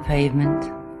out on the pavement.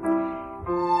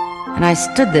 And I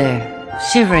stood there,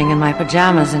 shivering in my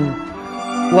pajamas, and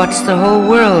watched the whole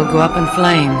world go up in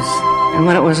flames. And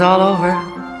when it was all over,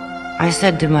 I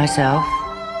said to myself,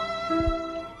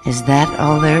 is that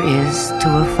all there is to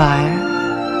a fire?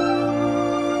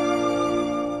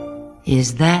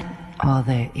 Is that all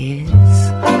there is?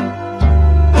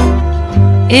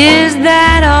 Is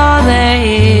that all there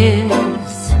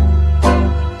is?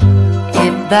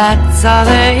 If that's all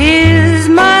there is,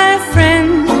 my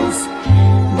friends,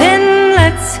 then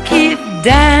let's keep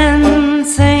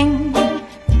dancing.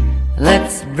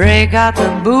 Let's break out the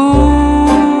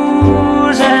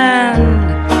booze and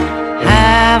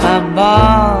have a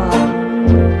ball.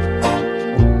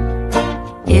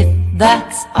 If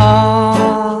that's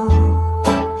all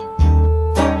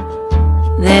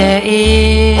there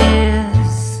is.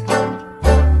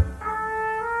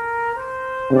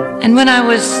 And when I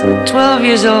was 12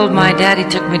 years old, my daddy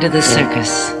took me to the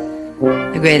circus,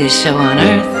 the greatest show on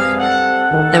earth.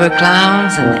 There were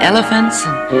clowns and elephants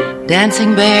and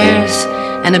dancing bears,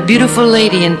 and a beautiful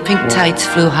lady in pink tights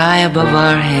flew high above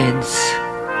our heads.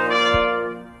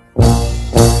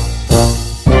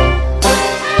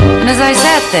 And as I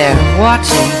sat there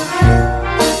watching,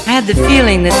 I had the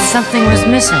feeling that something was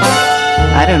missing.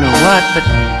 I don't know what, but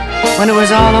when it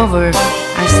was all over,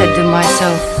 I said to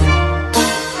myself,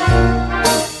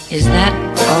 is that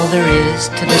all there is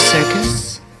to the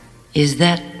circus? Is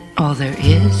that all there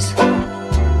is?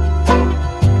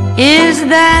 Is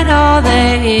that all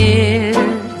there is?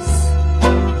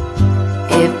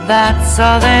 If that's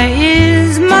all there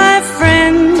is, my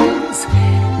friends,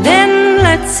 then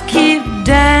let's keep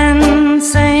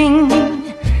dancing.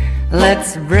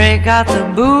 Let's break out the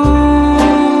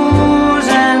booze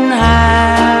and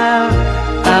have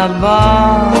a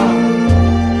ball.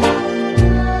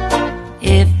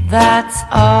 If that's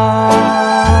all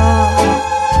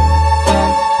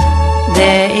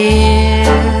there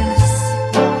is.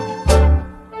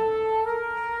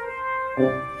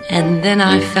 And then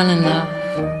I fell in love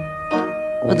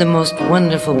with the most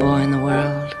wonderful boy in the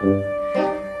world.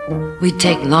 We'd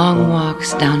take long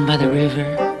walks down by the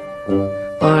river,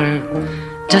 or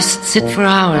just sit for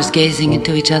hours gazing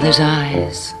into each other's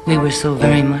eyes. We were so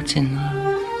very much in love.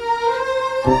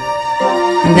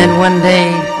 And then one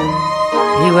day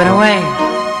he went away,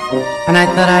 and I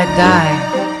thought I'd die,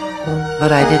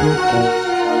 but I didn't.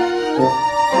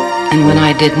 And when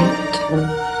I didn't,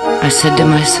 I said to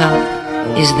myself,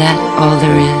 is that all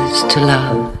there is to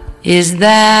love? Is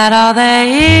that all there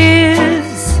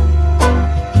is?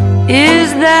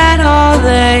 Is that all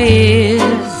there is?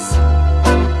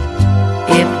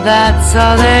 If that's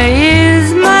all there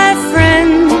is, my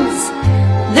friends,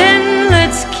 then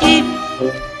let's keep.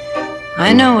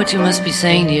 I know what you must be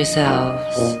saying to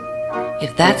yourselves.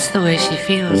 If that's the way she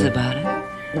feels about it,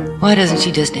 why doesn't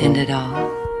she just end it all?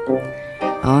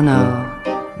 Oh no,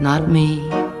 not me.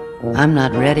 I'm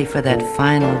not ready for that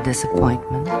final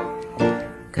disappointment.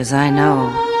 'Cause I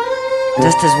know,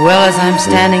 just as well as I'm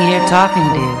standing here talking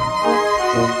to you,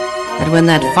 that when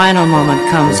that final moment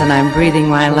comes and I'm breathing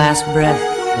my last breath,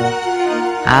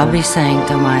 I'll be saying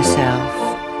to myself,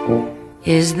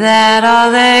 is that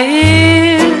all there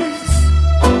is?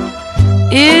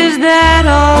 Is that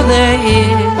all there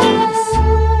is?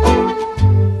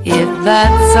 If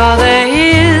that's all there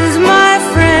is, my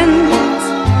friends,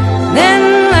 then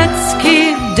let's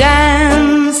keep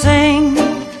dancing.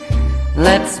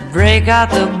 Let's break out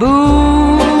the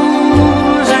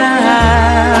booze and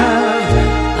have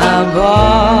a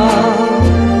ball.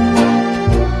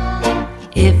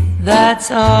 If that's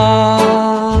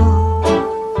all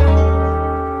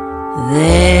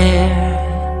there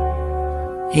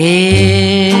is.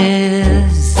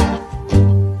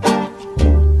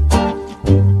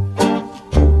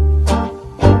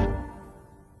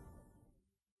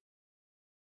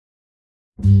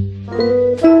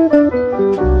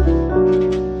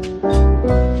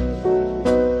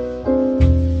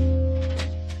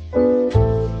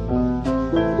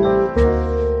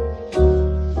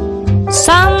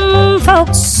 Some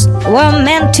folks were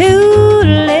meant to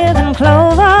live in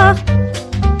clover,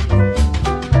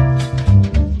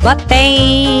 but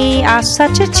they are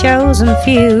such a chosen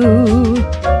few.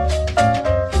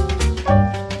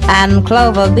 And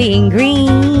clover being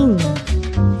green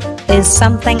is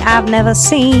something I've never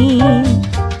seen,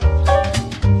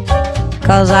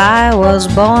 'cause I was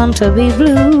born to be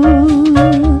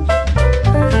blue.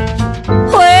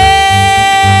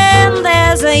 When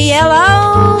there's a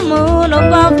yellow moon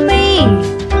above, of me.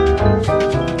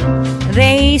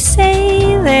 They say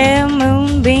they're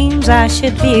moonbeams I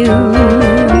should view,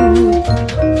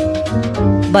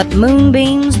 but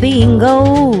moonbeams being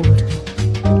gold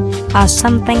are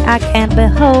something I can't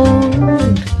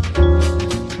behold,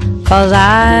 'cause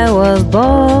I was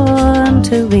born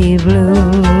to be blue.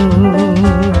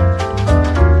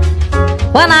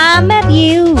 When I met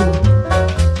you,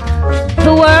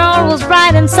 the world was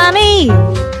bright and sunny.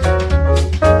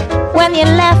 When you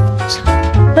left,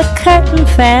 the curtain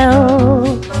fell.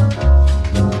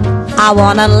 I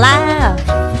wanna laugh,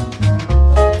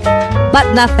 but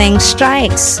nothing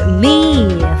strikes me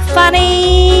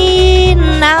funny.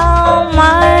 Now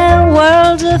my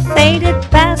world's a faded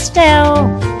pastel.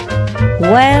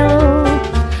 Well,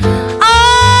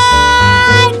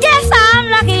 I guess I'm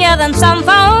luckier than some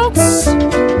folks.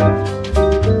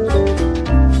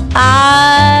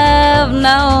 I've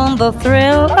known the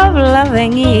thrill of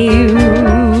loving you,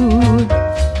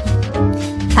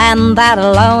 and that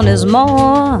alone is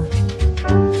more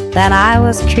than I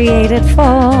was created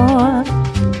for,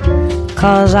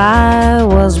 'cause I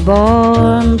was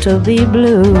born to be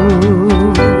blue.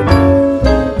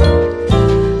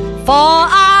 For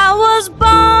I was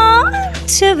born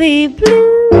to be blue.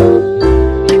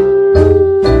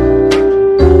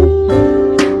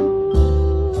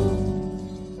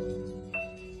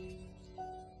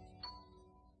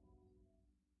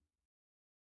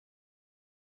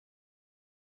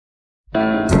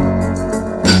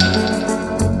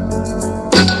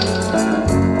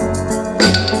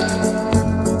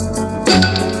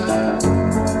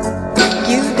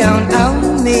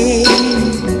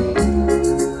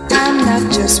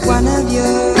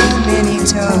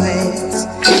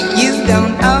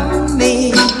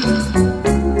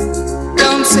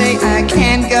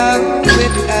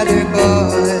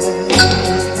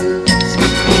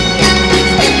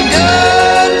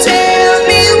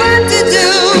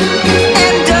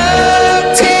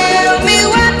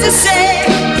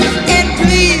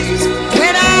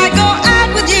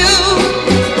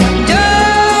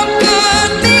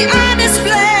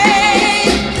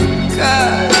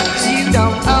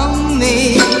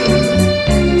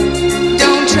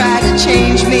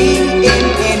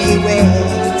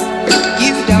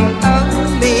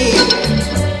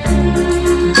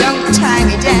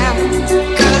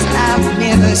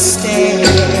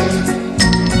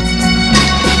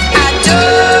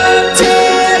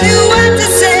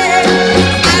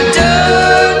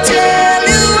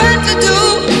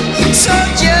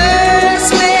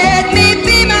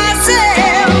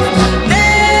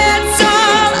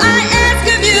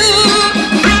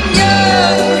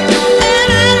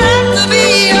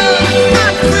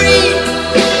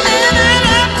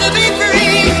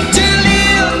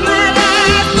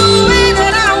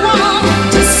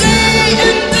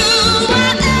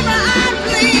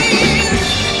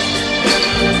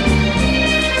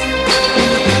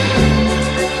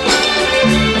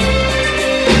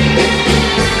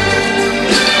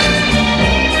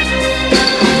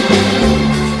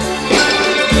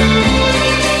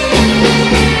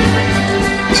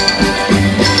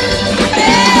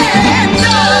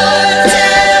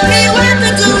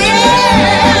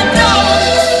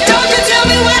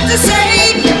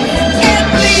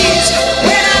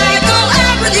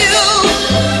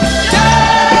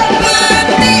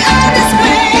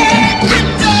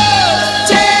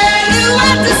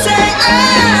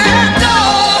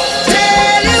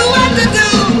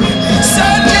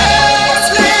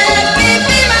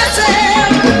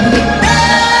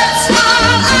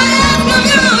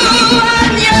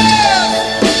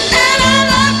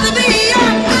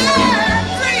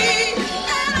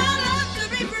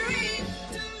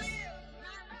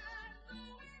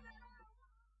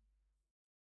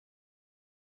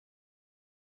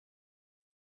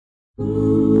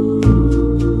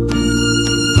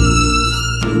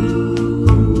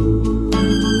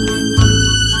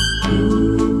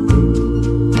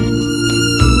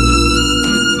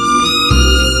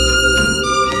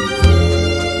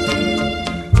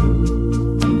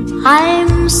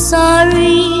 I'm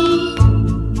sorry,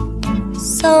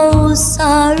 so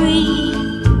sorry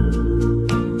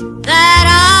that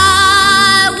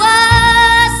I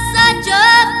was such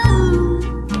a fool.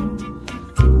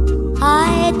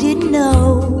 I didn't know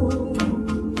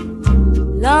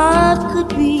love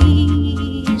could be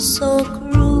so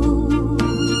cruel.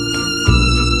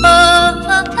 Oh,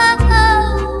 oh, oh,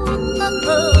 oh,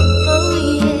 oh, oh,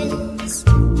 yes.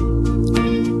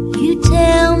 You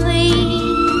tell me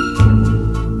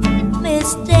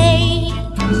mistakes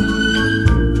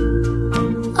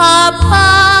are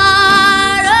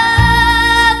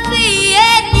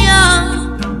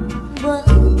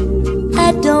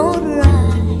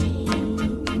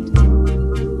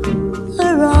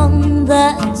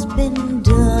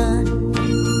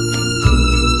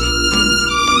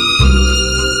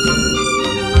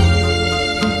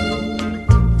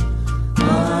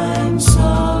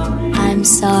I'm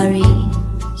sorry,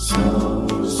 so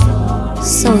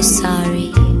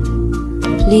sorry.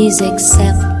 Please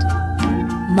accept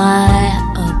my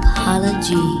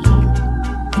apology.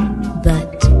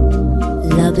 But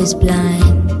love is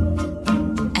blind,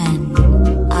 and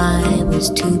I was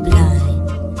too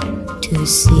blind to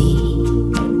see.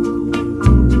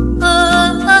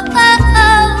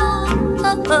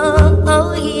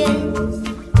 Oh, yes.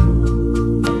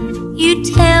 You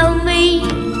tell me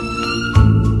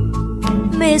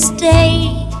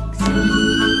mistakes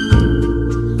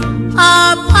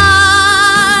are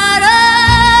part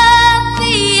of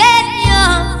being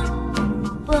young,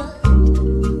 but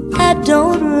that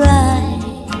don't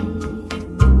right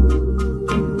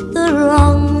the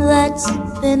wrong that's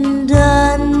been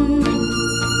done.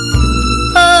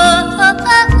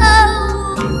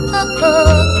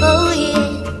 Oh,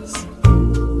 yes.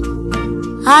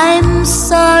 I'm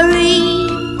sorry,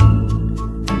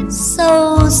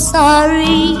 so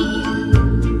sorry.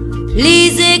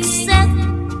 Please accept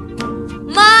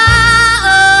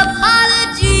my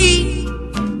apology.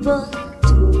 But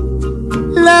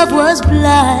love was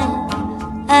blind,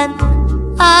 and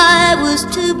I was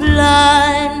too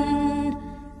blind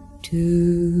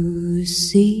to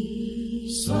see.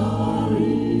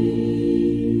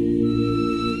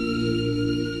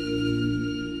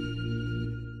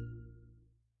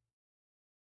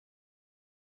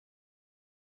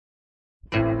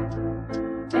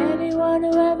 Anyone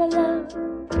who ever loved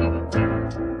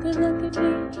could look at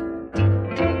me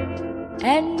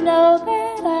and know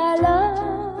that I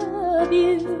love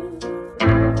you.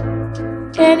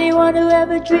 Anyone who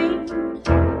ever dreamed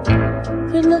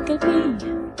could look at me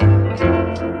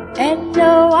and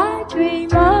know I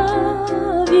dream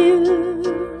of you.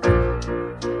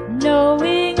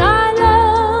 Knowing I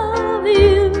love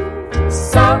you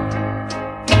so.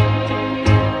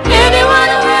 Anyone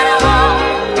who ever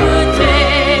would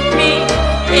take me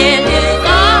in his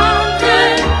arms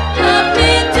and love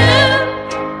me too.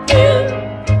 You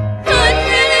could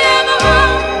really ever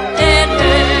hold and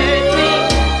hurt me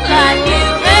like you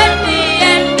hurt me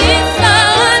and be so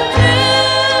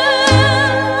untrue.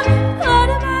 What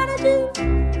am I to do?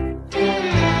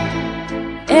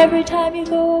 Every time you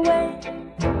go away,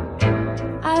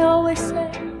 I always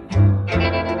say,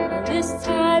 this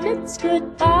time it's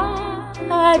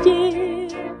goodbye, dear.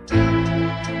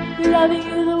 Loving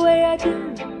you the way I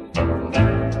do,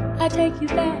 I take you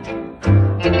back.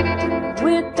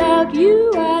 Without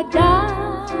you I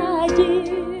die,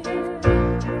 dear.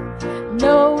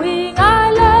 Knowing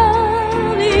I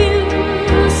love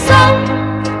you so.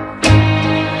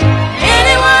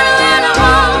 Anyone who ever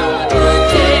would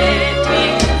take me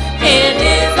in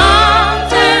his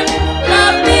arms and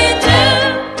love me too.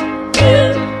 You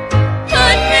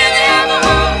could really ever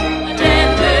hold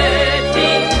and hurt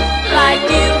me like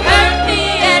you hurt me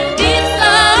and be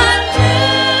so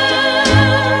untrue.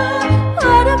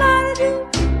 What am I to do?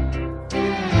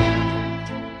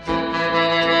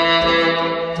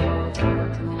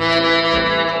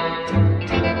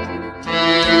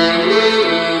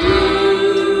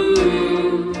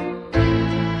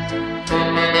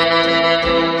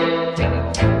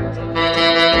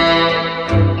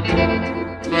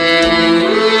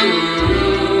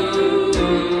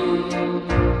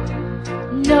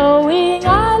 Knowing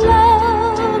I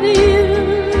love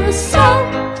you so.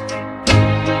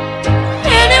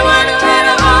 Anyone who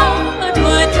ever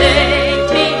would take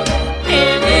me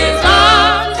in his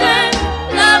arms and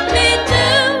love me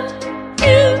too.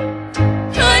 You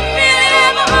could really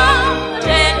ever hold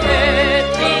and hurt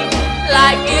me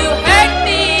like you hurt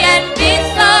me and be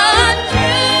so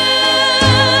untrue.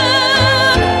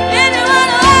 Anyone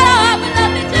who ever would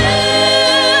love me too.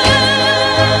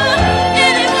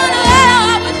 Anyone who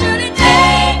ever would surely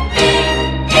take me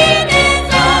in his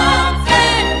arms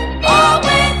and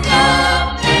always love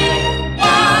me.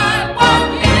 Why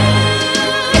won't you?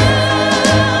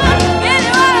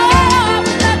 Anyone who ever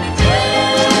would love me too.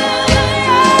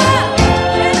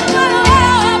 Anyone who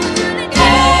ever would surely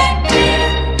take me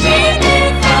in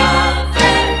his arms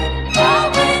and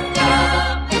always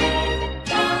love me.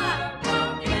 Why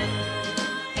won't you?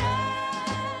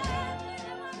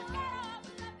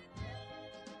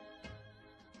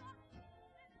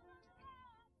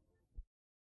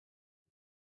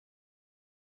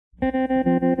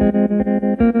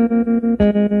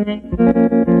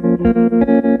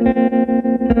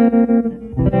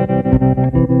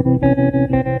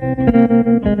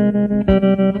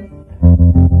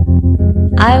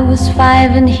 I was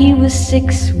 5 and he was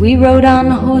 6. We rode on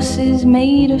horses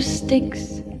made of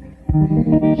sticks.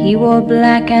 He wore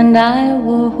black and I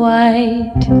wore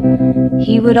white.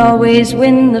 He would always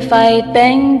win the fight.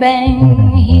 Bang,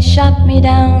 bang. he shot me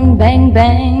down. Bang,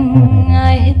 bang,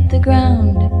 I hit the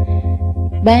ground.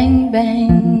 Bang,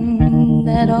 bang,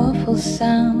 that awful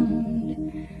sound.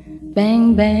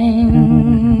 Bang,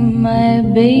 bang, my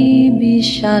baby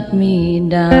shot me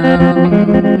down.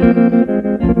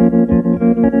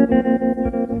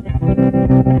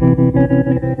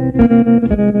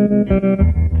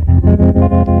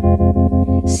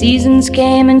 Seasons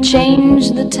came and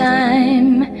changed the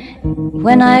time.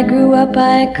 When I grew up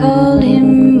I called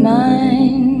him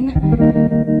mine.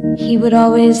 He would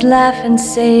always laugh and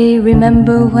say,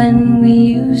 remember when we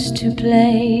used to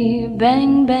play?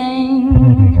 Bang,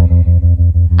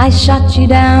 bang, I shot you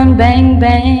down. Bang,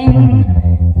 bang,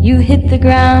 you hit the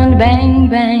ground. Bang,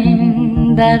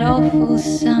 bang, that awful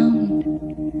sound.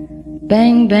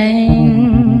 Bang,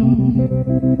 bang,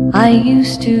 I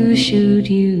used to shoot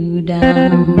you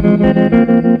down.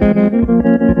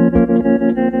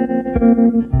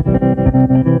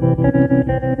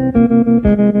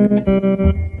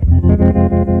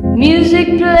 Music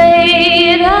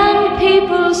played and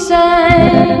people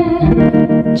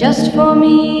sang. Just for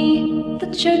me the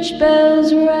church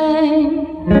bells rang.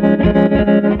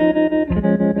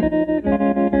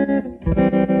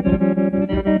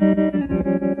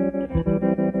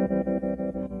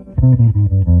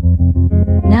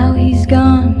 Now he's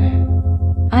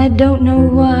gone, I don't know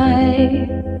why.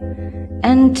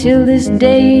 And till this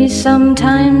day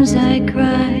sometimes I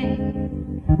cry.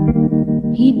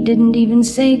 He didn't even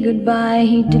say goodbye.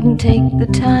 He didn't take the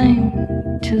time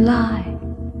to lie.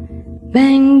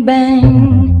 Bang,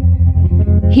 bang,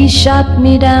 he shot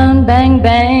me down. Bang,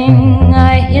 bang,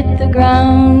 I hit the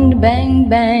ground. Bang,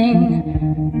 bang,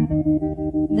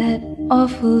 that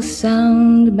awful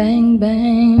sound. Bang,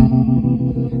 bang,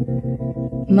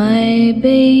 my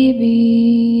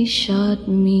baby shot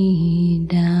me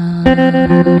down.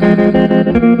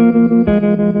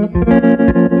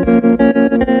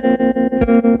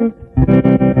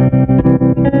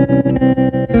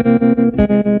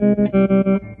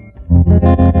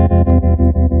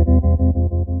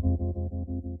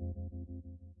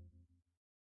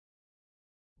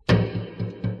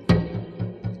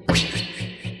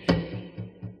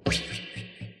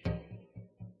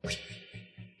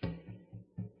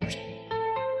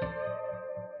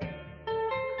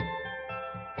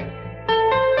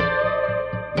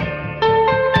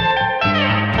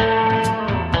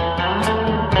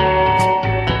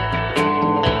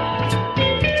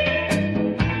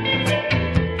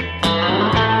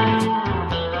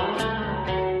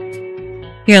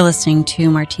 You're listening to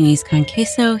Martinis con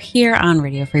Queso here on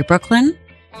Radio Free Brooklyn.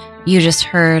 You just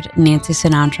heard Nancy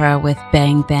Sinatra with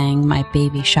Bang Bang, My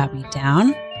Baby Shot Me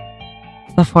Down.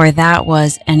 Before that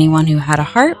was Anyone Who Had a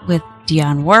Heart with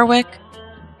Dionne Warwick,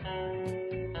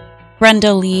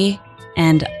 Brenda Lee,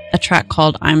 and a track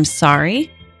called I'm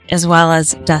Sorry, as well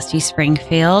as Dusty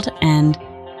Springfield and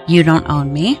You Don't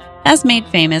Own Me, as made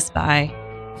famous by,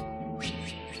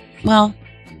 well,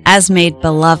 as made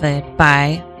beloved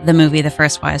by the movie The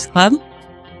First Wives Club.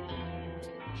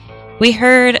 We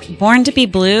heard Born to Be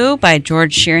Blue by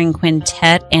George Shearing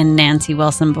Quintet and Nancy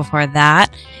Wilson before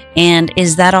that, and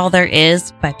Is That All There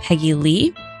Is by Peggy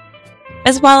Lee,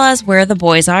 as well as Where the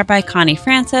Boys Are by Connie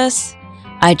Francis,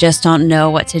 I Just Don't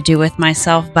Know What to Do With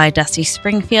Myself by Dusty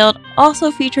Springfield, also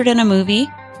featured in a movie,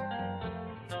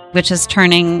 which is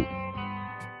turning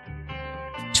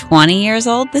 20 years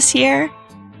old this year,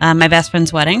 My Best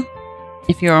Friend's Wedding.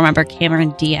 If you remember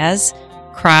Cameron Diaz,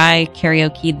 Cry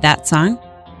karaoke'd that song.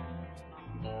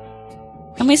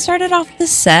 And we started off the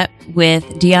set with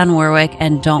Dionne Warwick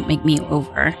and Don't Make Me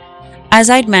Over. As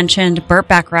I'd mentioned, Burt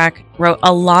Bacharach wrote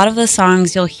a lot of the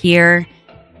songs you'll hear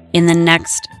in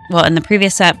the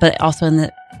previous set, but also in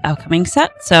the upcoming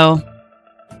set. So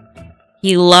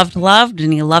he loved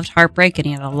and he loved heartbreak, and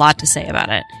he had a lot to say about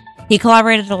it. He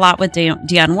collaborated a lot with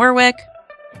Dionne Warwick,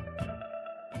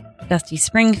 Dusty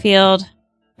Springfield,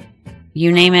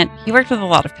 you name it. He worked with a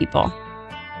lot of people.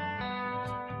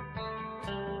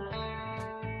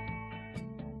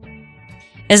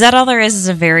 Is That All There Is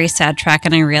a very sad track,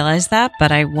 and I realize that,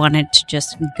 but I wanted to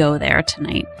just go there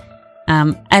tonight.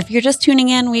 If you're just tuning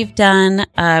in, we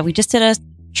just did a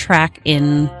track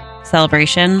in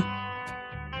celebration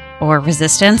or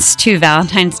resistance to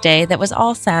Valentine's Day that was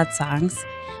all sad songs.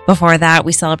 Before that,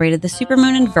 we celebrated the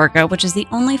supermoon in Virgo, which is the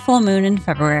only full moon in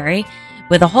February,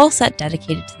 with a whole set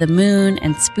dedicated to the moon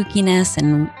and spookiness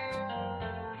and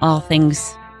all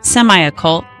things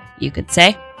semi-occult, you could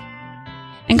say.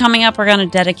 And coming up, we're going to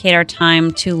dedicate our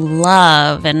time to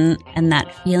love and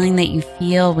that feeling that you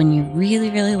feel when you really,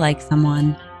 really like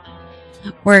someone.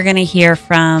 We're going to hear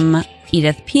from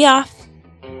Edith Piaf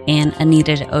and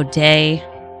Anita O'Day,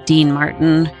 Dean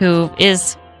Martin, who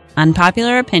is,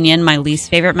 unpopular opinion, my least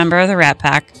favorite member of the Rat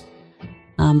Pack.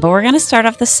 But we're going to start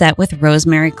off the set with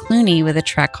Rosemary Clooney with a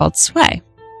track called Sway.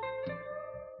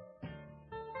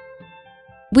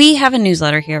 We have a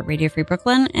newsletter here at Radio Free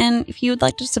Brooklyn, and if you would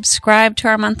like to subscribe to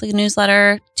our monthly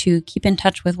newsletter to keep in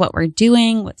touch with what we're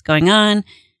doing, what's going on,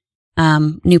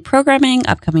 new programming,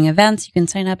 upcoming events, you can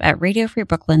sign up at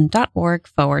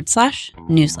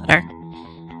radiofreebrooklyn.org/newsletter.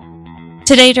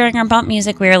 Today, during our bump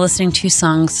music, we are listening to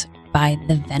songs by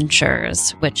The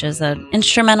Ventures, which is an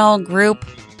instrumental group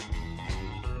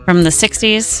from the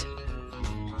 60s.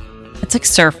 It's like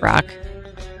surf rock.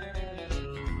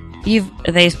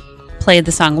 They played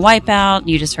the song Wipeout.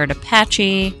 You just heard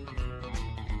Apache.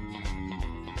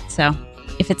 So,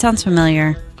 if it sounds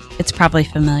familiar, it's probably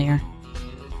familiar.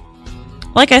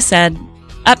 Like I said,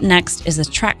 up next is a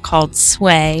track called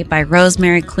Sway by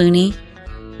Rosemary Clooney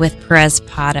with Perez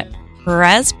Prado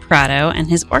and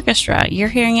his orchestra. You're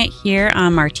hearing it here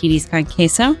on Martinis con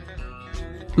Queso.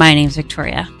 My name's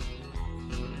Victoria.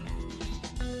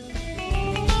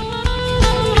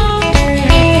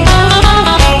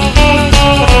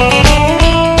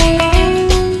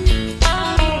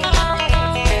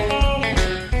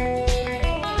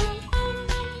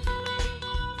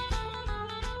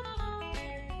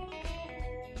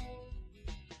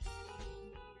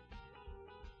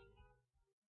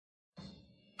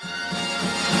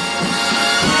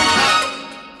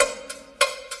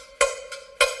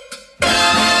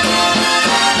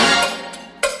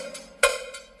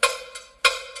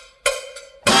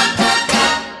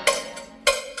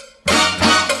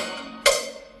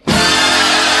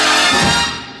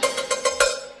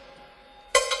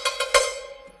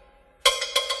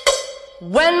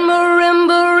 When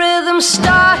marimba rhythms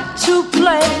start to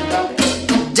play,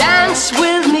 dance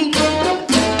with me,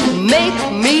 make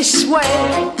me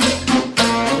sway.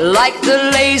 Like the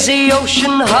lazy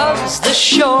ocean hugs the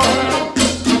shore,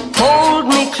 hold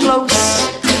me close,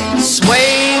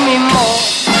 sway me more.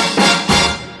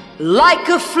 Like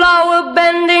a flower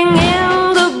bending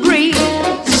in the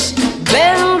breeze,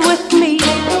 bend with me,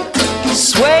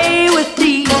 sway with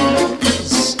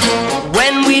ease.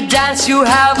 When we dance you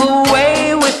have a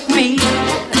way with me,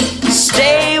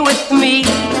 stay with me,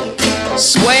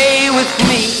 sway with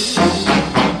me.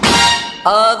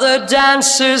 Other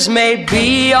dancers may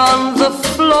be on the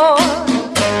floor,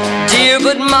 dear,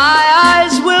 but my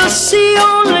eyes will see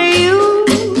only you.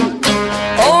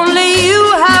 Only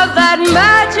you have that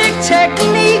magic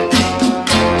technique.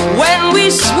 When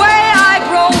we sway I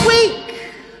grow weak.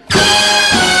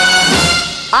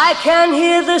 I can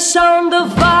hear the sound of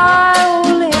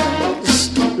violins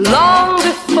long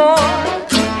before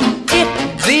it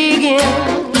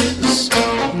begins.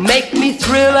 Make me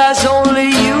thrill as only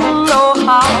you know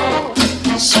how.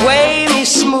 Sway me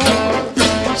smooth,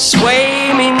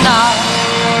 sway me now.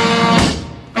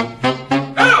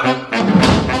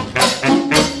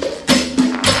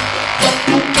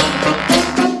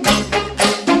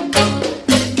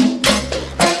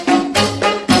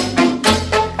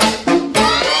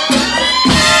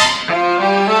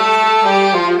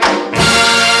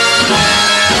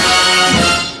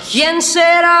 ¿Quién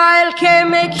será el que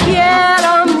me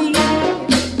quiera a mí?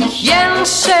 ¿Quién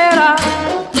será?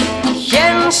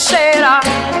 ¿Quién será?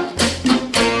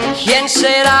 ¿Quién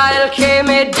será el que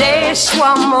me dé su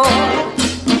amor?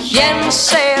 ¿Quién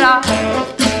será?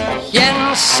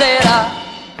 ¿Quién será?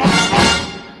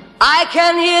 I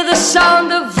can hear the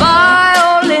sound of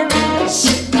violins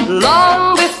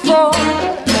long before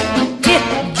it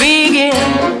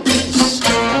begins.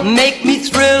 Make me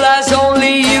thrill as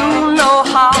only you know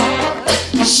how.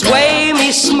 Sway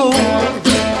me smooth,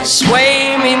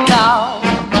 sway me now.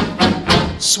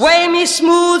 Sway me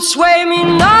smooth, sway me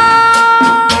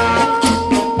now.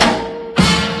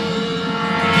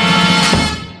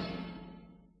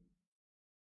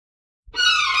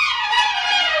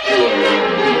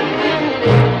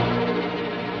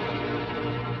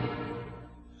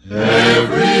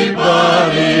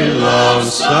 Everybody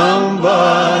loves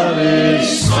somebody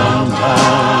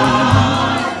sometime.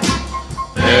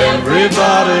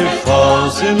 Everybody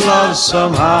falls in love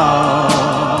somehow.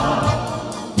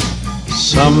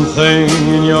 Something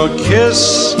in your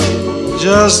kiss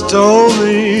just told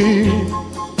me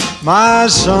my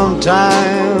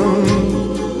sometime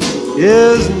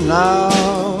is now.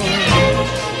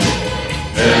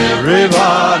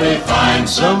 Everybody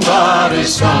finds somebody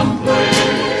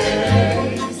someplace.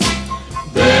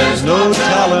 There's no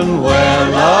telling where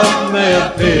love may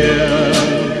appear.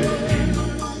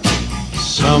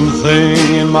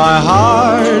 Something in my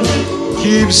heart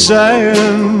keeps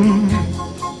saying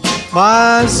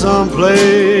my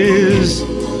someplace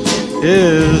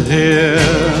is here.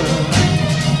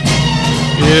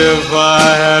 If I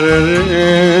had it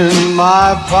in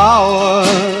my power,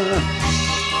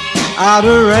 I'd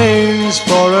arrange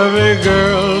for every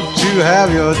girl to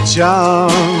have your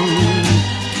charm.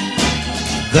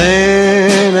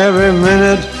 Then every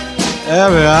minute,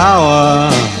 every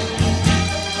hour,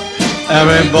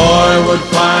 every boy would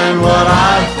find what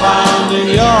I found in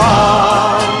your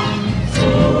arms.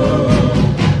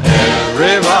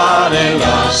 Everybody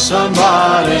loves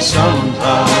somebody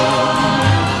sometime.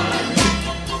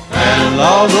 And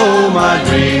although my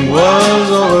dream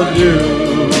was overdue,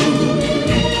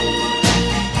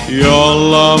 your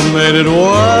love made it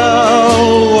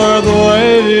well worth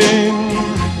waiting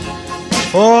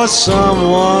for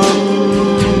someone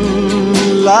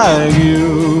like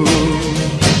you.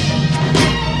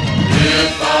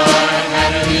 If I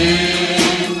had it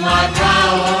in my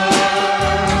power,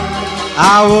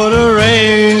 I would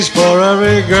arrange for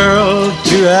every girl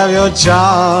to have your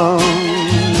charm.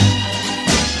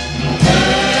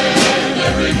 and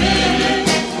every minute,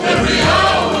 every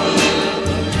hour,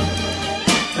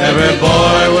 Every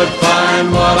boy would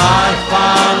find what I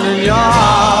found in your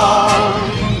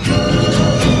arms.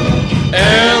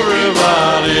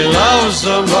 Everybody loves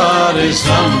somebody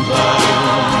sometime.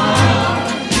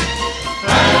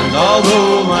 And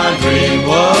although my dream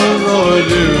was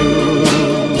overdue,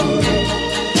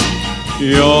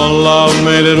 your love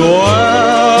made it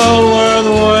well worth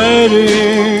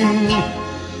waiting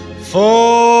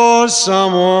for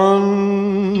someone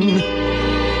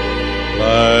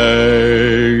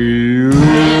like you.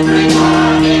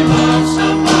 everybody loves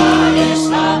somebody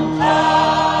sometime.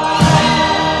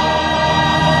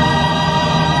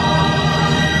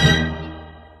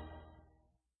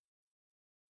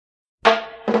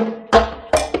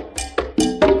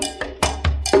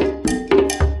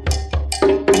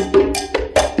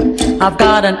 I've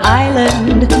got an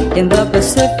island in the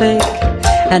Pacific,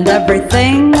 and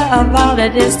everything about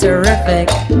it is terrific.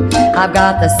 I've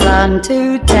got the sun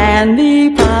to tan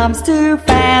me, palms to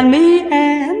fan me,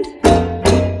 and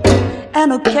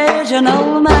an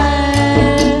occasional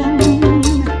man.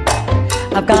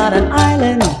 I've got an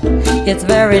island, it's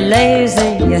very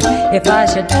lazy. If I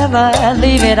should ever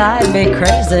leave it, I'd be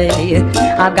crazy.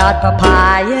 I've got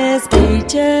papayas,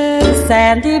 peaches,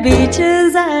 sandy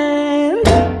beaches, and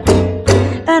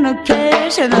an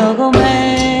occasional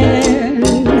man.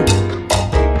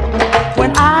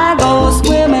 When I go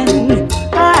swimming,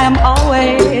 I am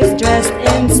always dressed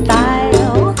in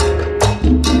style,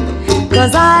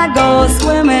 'cause I go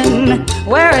swimming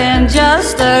wearing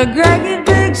just a great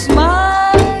big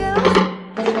smile.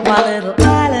 My little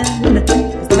island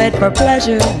is made for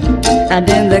pleasure, and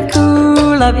in the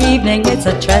cool of evening it's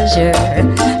a treasure.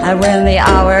 And when the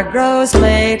hour grows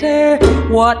later,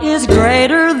 what is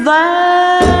greater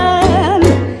than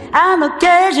an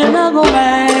occasional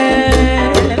man?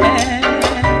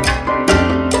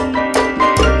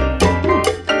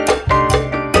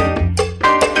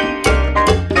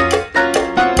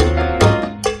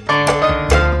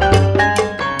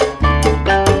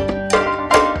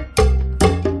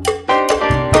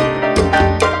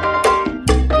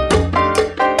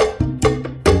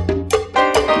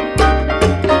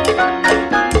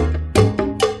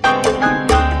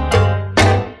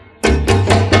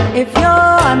 If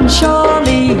you're on shore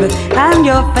leave and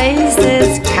your face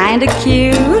is kinda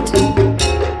cute,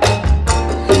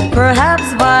 perhaps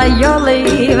by your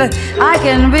leave I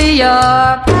can be your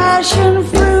passion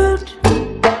fruit.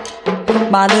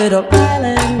 My little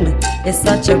island is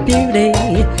such a beauty,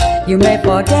 you may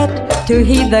forget to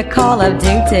heed the call of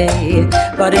duty.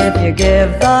 But if you give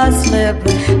the slip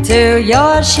to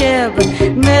your ship,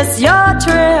 miss your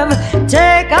trip,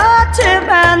 take a tip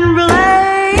and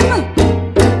blame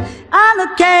an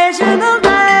occasional day.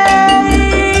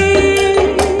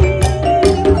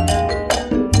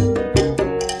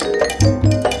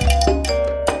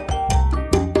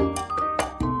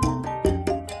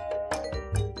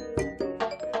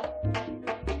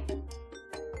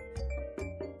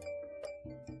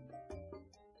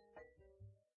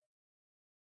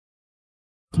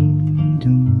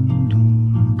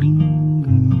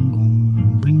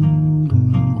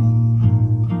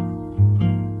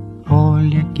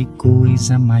 Olha que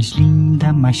coisa mais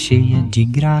linda, mais cheia de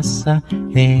graça.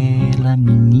 Ela,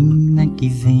 menina que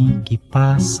vem, que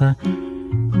passa,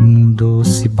 num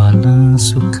doce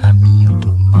balanço, caminho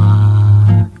do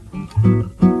mar.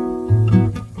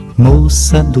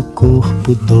 Moça do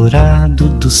corpo dourado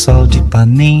do sol de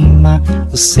Ipanema,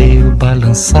 o seu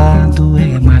balançado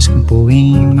é mais que um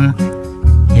poema.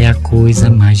 É a coisa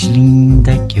mais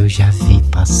linda que eu já vi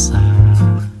passar.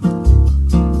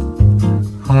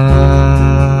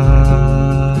 Ah,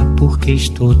 porque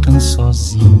estou tão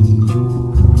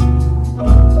sozinho.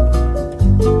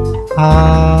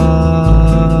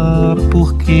 Ah,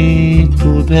 porque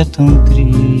tudo é tão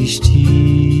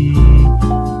triste.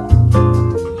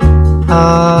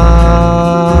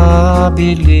 A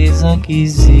beleza que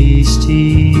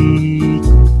existe,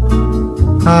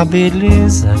 a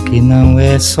beleza que não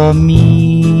é só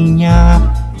minha,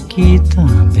 que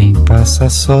também passa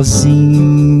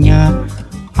sozinha.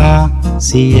 Ah,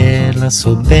 se ela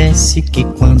soubesse que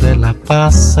quando ela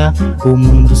passa, o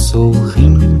mundo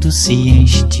sorrindo se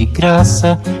enche de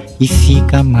graça e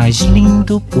fica mais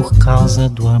lindo por causa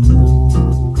do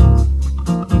amor.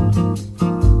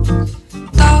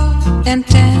 And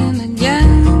tan and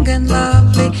young and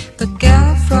lovely, the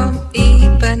girl from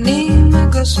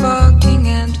Ipanema goes walking,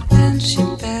 and when she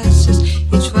passes,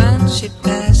 each one she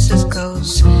passes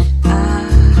goes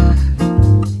ah.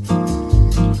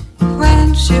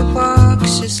 When she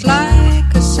walks, she's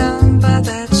like a samba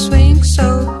that swings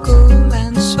so cool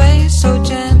and sways so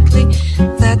gently,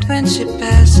 that when she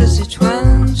passes, each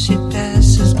one she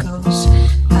passes goes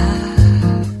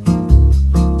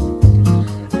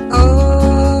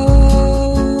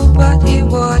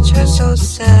so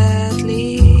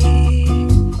sadly.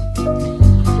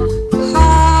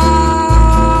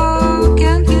 How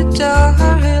can he tell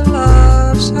her he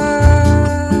loves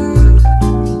her?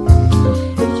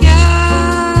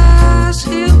 Yes,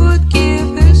 he would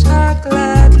give his heart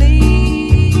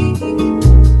gladly,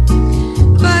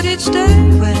 but each day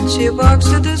when she walks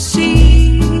to the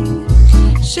sea,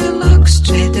 she looks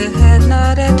straight ahead,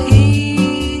 not at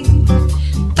him.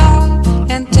 Tall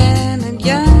and tan and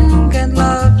young and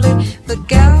lovely, the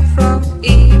girl from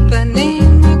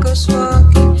Ipanema goes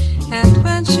walking, and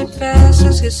when she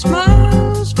passes, he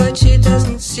smiles, but she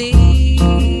doesn't see.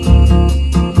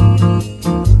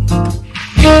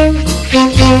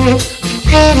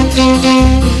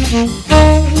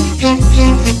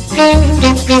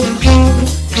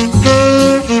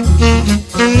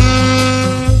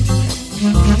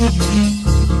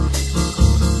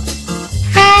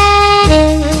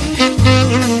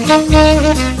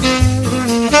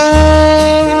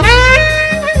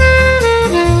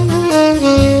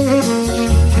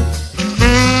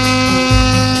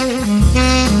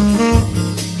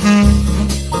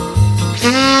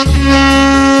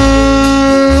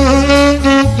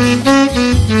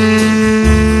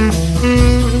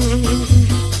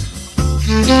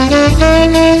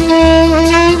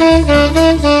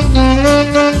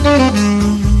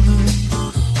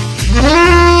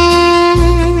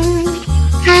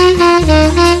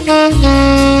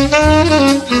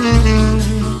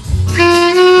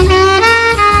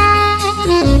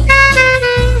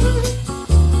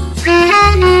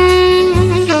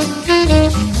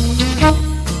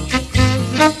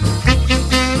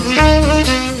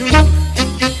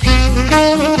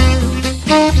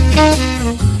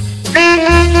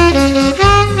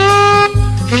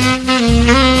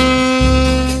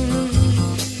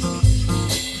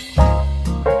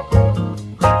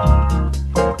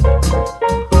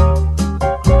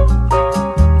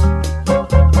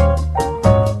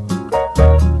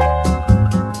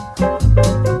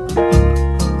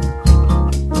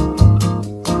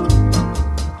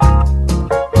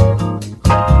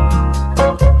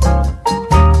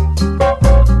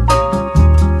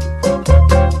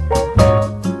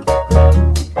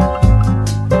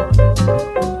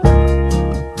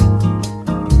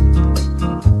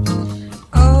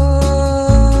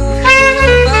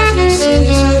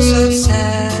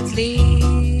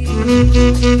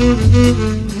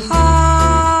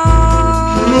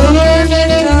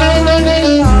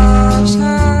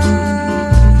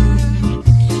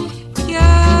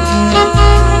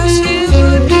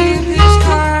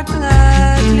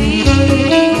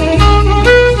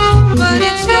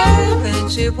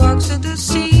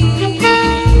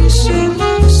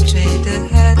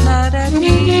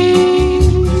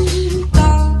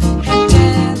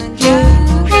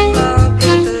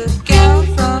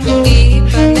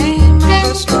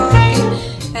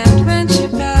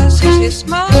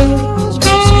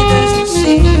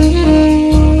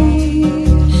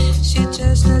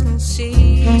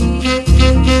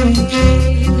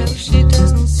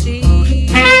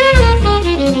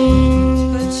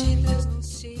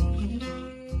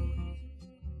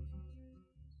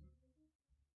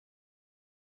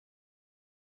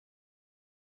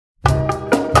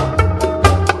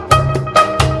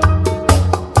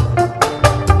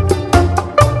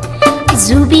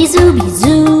 Zooby zooby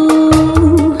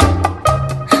zoo,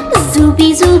 zooby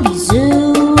zooby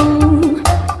zoo,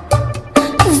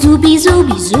 zooby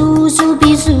zooby zoo,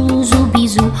 zooby zoo, zooby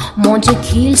zoo. Mon Dieu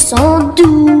qu'ils sont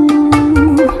doux.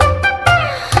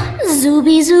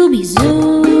 Zoubi zoubi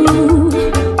zou.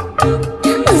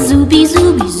 Zoubi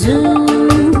zoubi zou.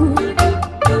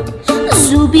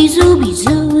 Zoubi zoubi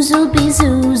zou, zoubi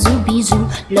zou, zoubi zou.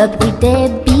 Le bruit des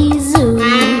bisous.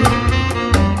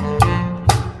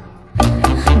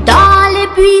 Dans les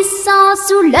buissons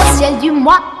sous le ciel du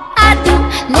mois août,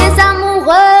 les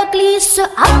amoureux glissent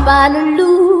à pas le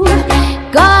loup.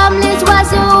 Comme les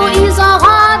oiseaux, ils ont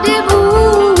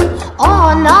rendez-vous.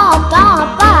 On entend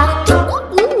partout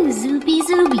zoubi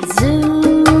zoubi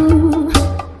zou.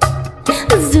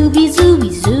 Zoubi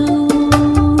zoubi zou.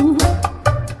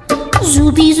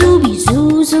 Zoubi zoubi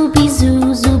zou, zoubi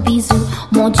zou, zoubi zou.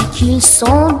 Mon Dieu qu'ils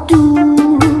sont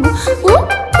doux.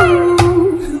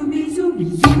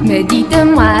 Mais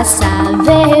dites-moi,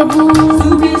 savez-vous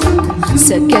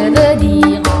ce que veut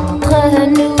dire entre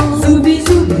nous?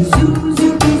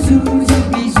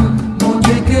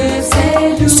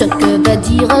 Ce que veut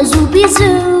dire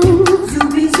zoubizou?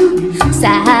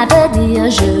 Ça veut dire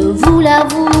je vous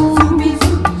l'avoue.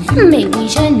 Mais oui,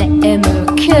 je n'aime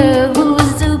que vous.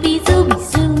 Zoubizou,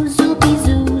 bisou,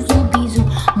 zoubizou, zoubizou.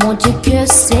 Mon Dieu que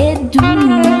c'est doux.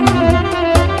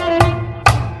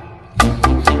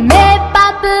 Mais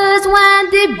pas besoin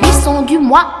des buissons du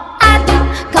mois août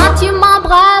quand tu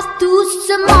m'embrasses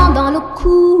doucement dans le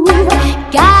cou.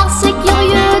 Car c'est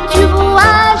curieux, tu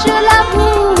vois, je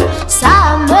l'avoue,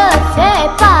 ça me fait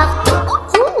partout.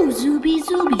 Zoubi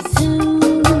zoubi zou.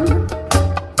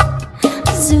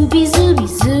 Zoubi zoubi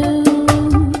zou.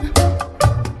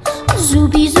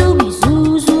 Zoubi zoubi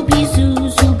zou, zoubi zou,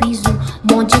 zoubi zou.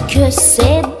 Mon Dieu que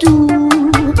c'est doux.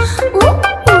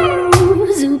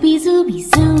 Zoubi zoubi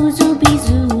zou, zoubi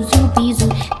zou, zoubi zou.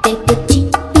 Des petits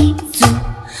bisous.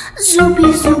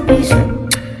 Zoubi zoubi zou.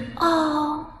 Oh.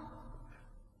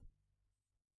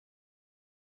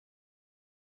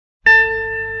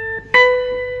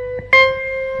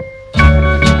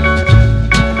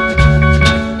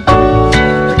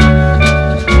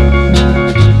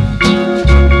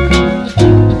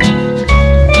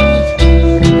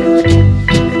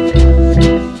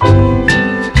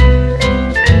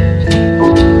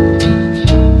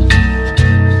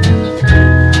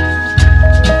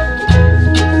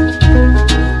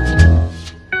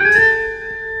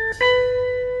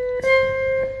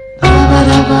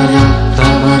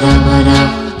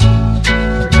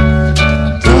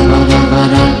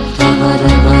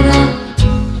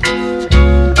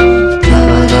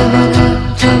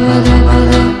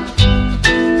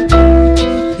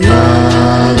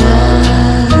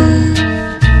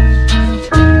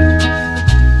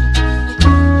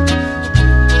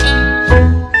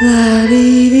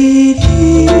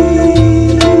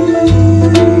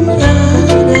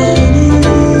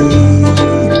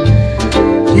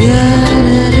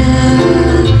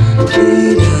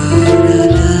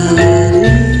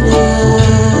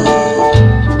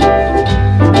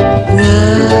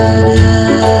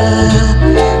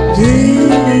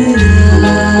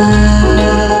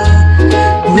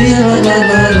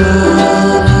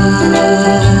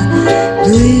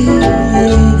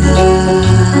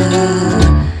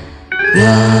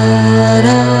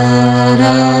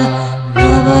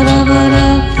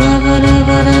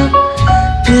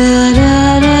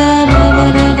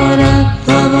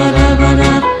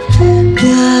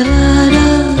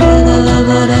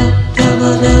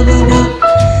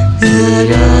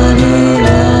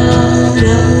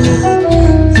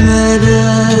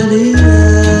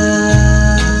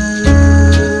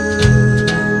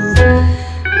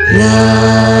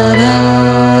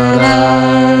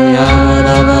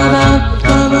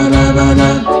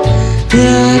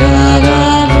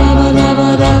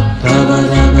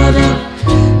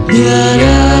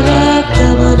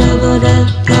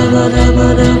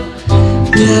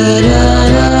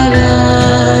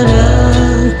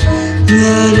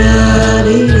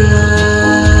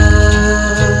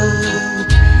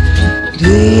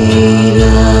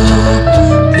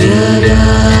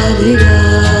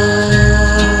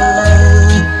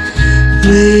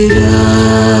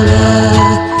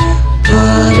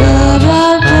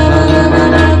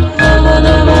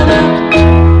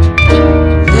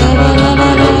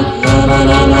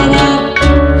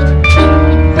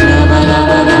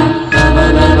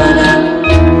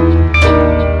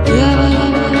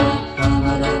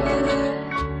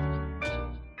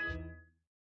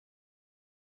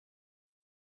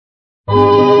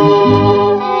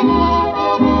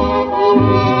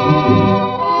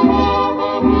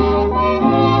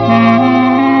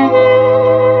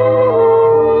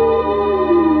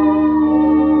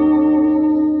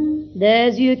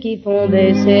 Des yeux qui font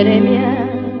baisser les miens,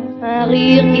 un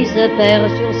rire qui se perd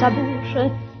sur sa bouche,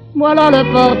 voilà le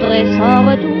portrait sans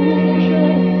retouche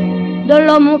de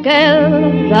l'homme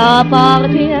auquel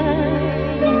j'appartiens.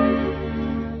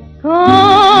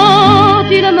 Quand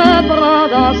il me prend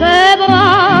dans ses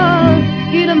bras,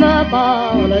 qu'il me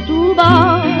parle tout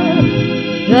bas,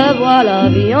 je vois la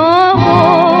vie en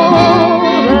rose.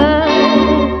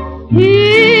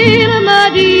 Il me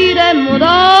dit des mots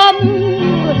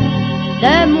d'amour,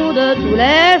 des mots de tous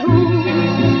les jours,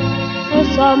 et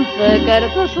ça me fait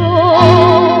quelque chose.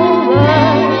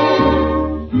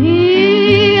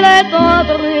 Il est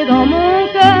entré dans mon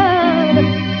cœur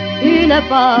une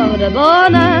part de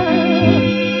bonheur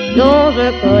dont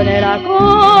je connais la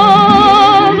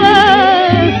cause.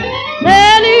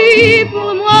 C'est lui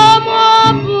pour moi,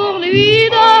 moi pour lui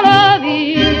dans la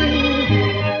vie.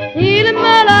 Il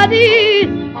me l'a dit,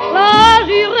 l'a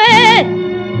juré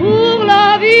pour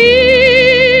la vie.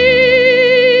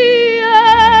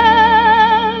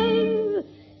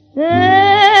 Et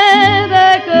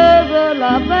dès que je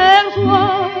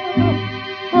l'aperçois,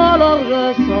 alors je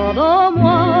sens dans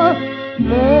moi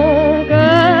mon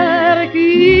cœur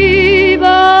qui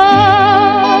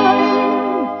bat.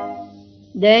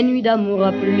 Des nuits d'amour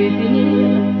à plus finir,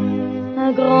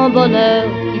 un grand bonheur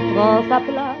qui prend sa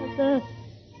place,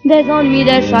 des ennuis,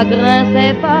 des chagrins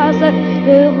s'effacent,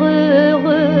 heureux,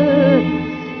 heureux,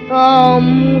 à en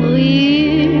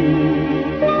mourir.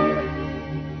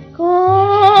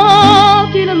 Quand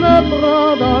il me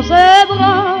prend dans ses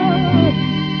bras,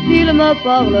 qu'il me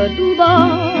parle tout bas,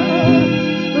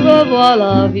 je vois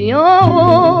la vie en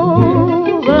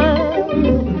rose.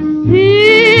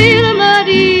 Il me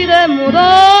dit des mots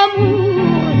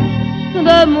d'amour,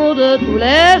 des mots de tous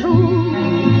les jours,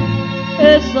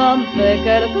 et ça me fait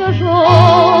quelque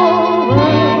chose.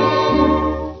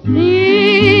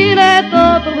 Il est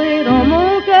entré dans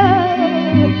mon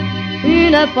cœur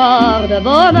une part de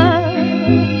bonheur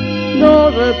dont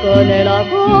je connais la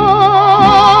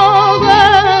cause.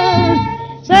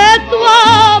 C'est toi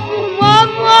pour moi,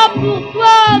 moi pour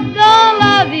toi dans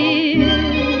la vie.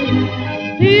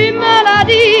 Tu me l'as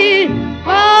dit,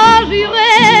 pas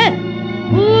juré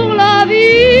pour la vie.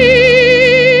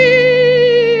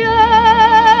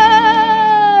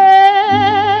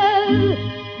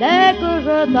 Dès que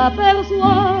je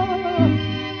t'aperçois,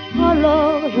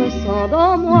 alors je sens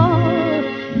dans moi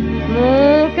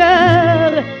mon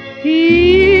cœur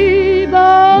qui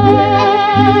bat.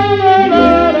 La, la,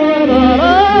 la, la, la, la,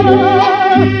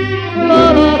 la,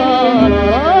 la, la,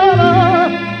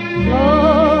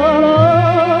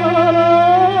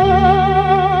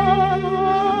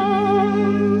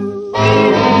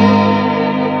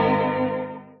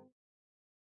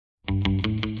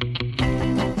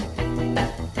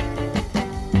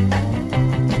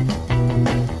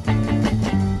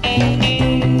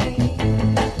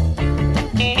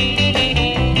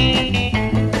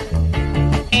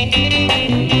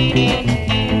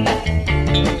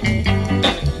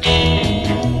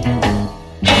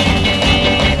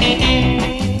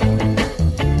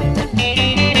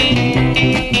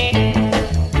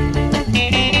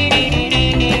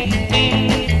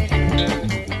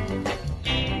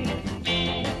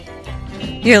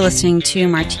 You're listening to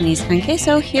Martinis con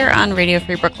Queso here on Radio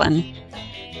Free Brooklyn.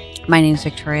 My name's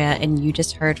Victoria, and you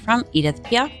just heard from Edith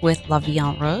Piaf with La Vie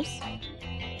en Rose.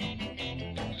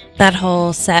 That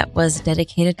whole set was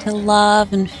dedicated to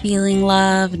love and feeling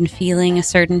a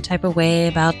certain type of way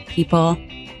about people.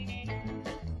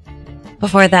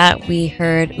 Before that, we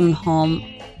heard Un Homme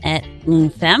et une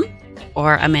Femme,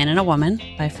 or A Man and a Woman,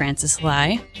 by Francis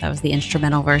Lai. That was the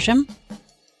instrumental version.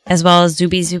 As well as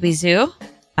Zooby Zooby Zoo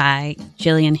by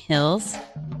Gillian Hills.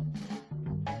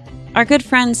 Our good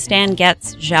friends Stan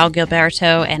Getz, João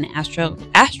Gilberto, and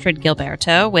Astrid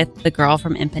Gilberto with The Girl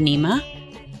from Ipanema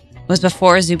was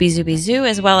before Zooby Zooby Zoo,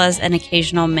 as well as An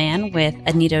Occasional Man with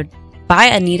Anita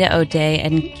O'Day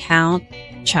and Count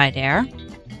Chidair.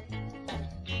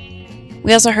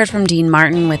 We also heard from Dean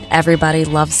Martin with Everybody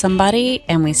Loves Somebody,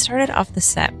 and we started off the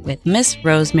set with Miss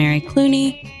Rosemary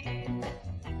Clooney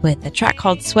with a track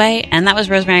called Sway, and that was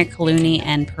Rosemary Clooney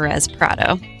and Perez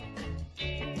Prado.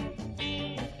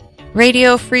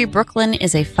 Radio Free Brooklyn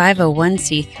is a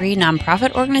 501c3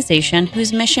 nonprofit organization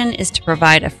whose mission is to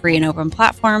provide a free and open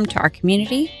platform to our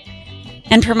community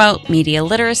and promote media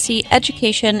literacy,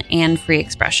 education, and free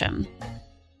expression.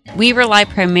 We rely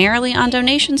primarily on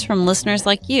donations from listeners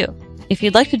like you. If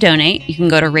you'd like to donate, you can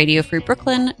go to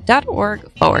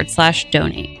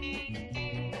radiofreebrooklyn.org/donate.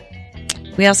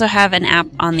 We also have an app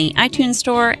on the iTunes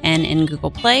Store and in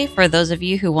Google Play for those of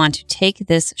you who want to take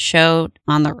this show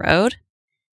on the road.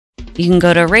 You can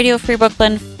go to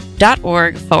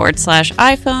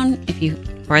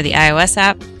radiofreebrooklyn.org/iPhone for the iOS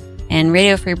app, and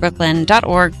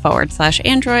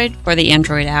radiofreebrooklyn.org/Android for the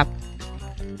Android app.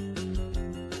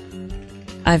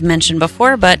 I've mentioned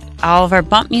before, but all of our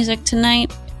bump music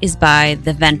tonight is by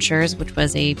The Ventures, which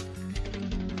was a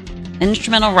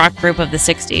instrumental rock group of the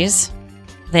 60s.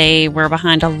 They were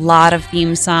behind a lot of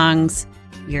theme songs.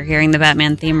 You're hearing the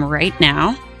Batman theme right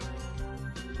now.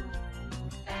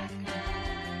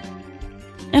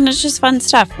 And it's just fun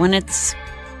stuff when it's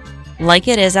like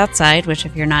it is outside, which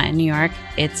if you're not in New York,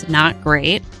 it's not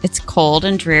great. It's cold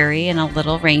and dreary and a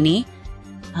little rainy.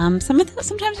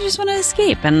 Sometimes you just want to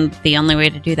escape, and the only way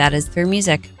to do that is through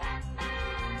music.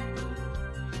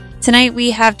 Tonight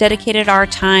we have dedicated our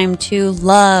time to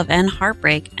love and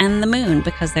heartbreak and the moon,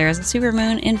 because there is a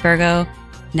supermoon in Virgo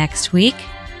next week.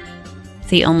 It's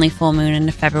the only full moon in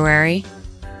February.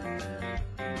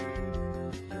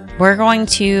 We're going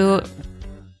to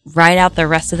ride out the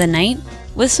rest of the night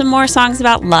with some more songs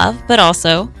about love, but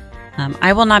also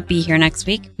I will not be here next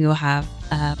week. We will have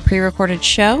a pre-recorded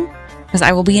show because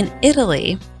I will be in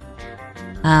Italy.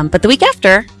 But the week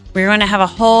after, we're going to have a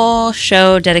whole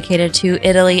show dedicated to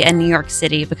Italy and New York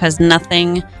City, because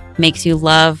nothing makes you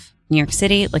love New York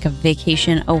City like a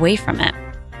vacation away from it.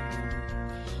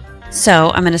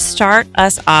 So I'm going to start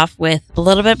us off with a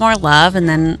little bit more love, and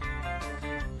then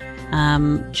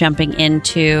jumping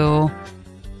into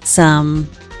some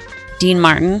Dean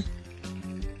Martin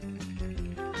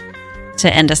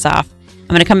to end us off. I'm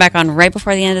going to come back on right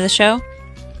before the end of the show.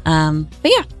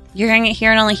 But yeah, you're hearing it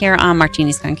here and only here on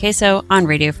Martinis con Queso on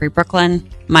Radio Free Brooklyn.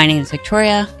 My name is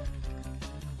Victoria.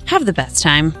 Have the best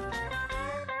time.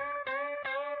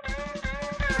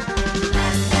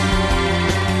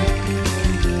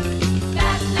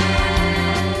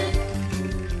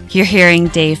 You're hearing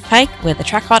Dave Pike with a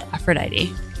track called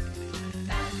Aphrodite.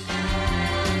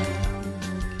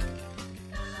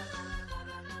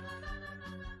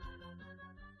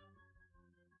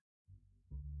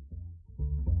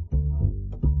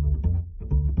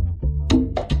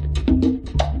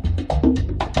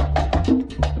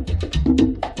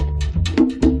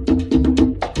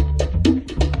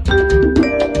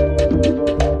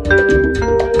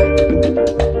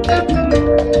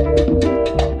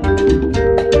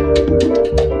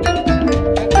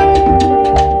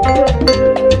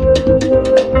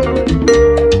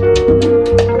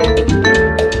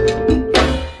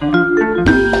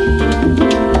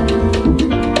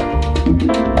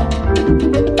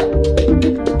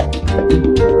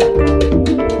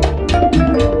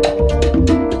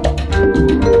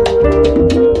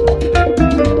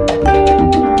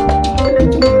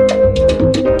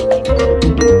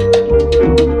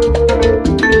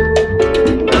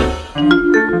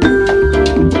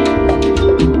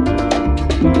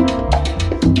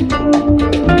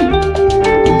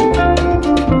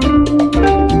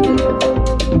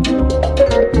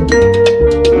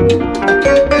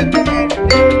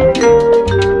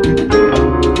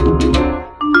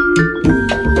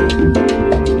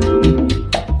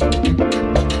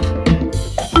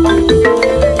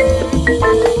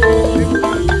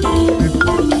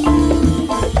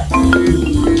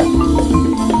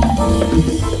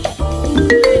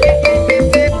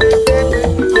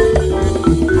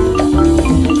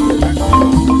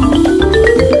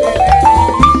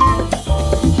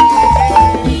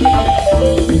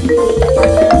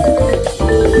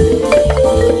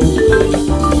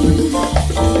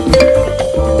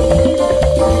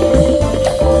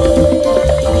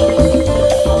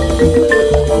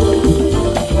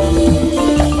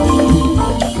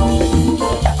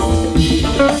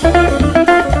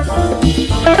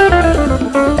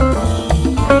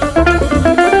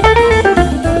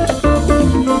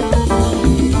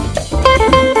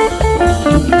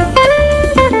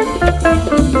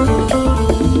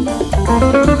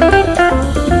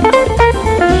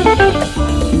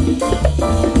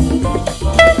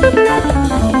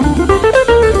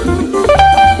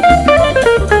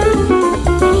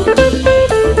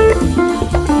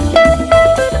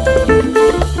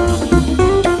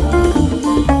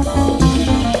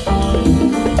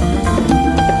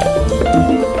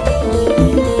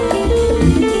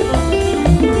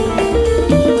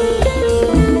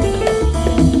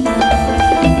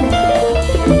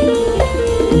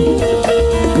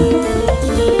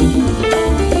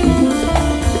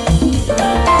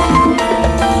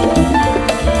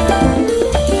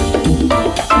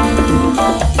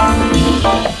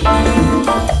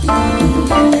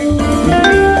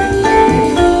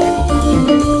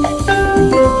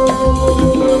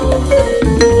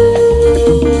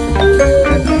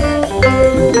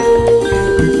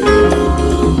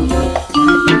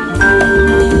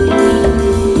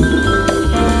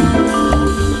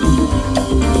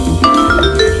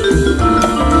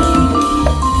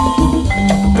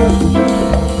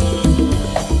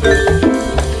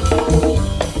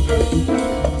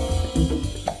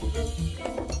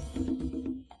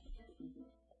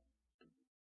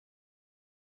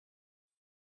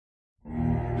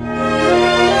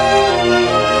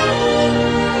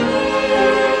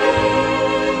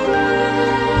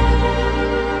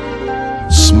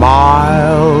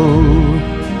 Smile,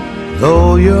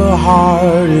 though your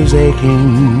heart is aching.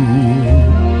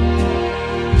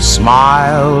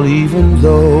 Smile, even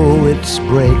though it's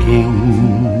breaking.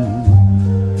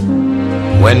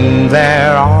 When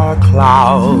there are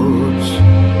clouds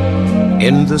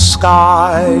in the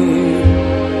sky,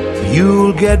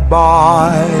 you'll get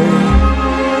by.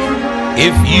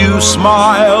 If you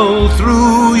smile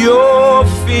through your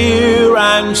fear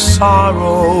and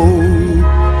sorrow,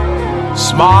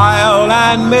 smile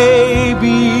and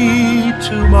maybe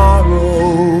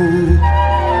tomorrow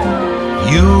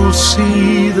you'll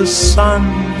see the sun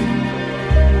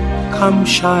come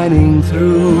shining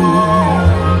through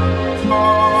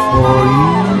for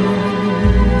you.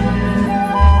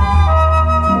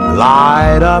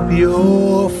 Light up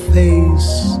your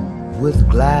face with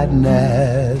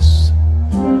gladness,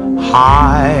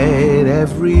 hide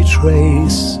every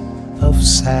trace of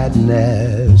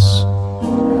sadness.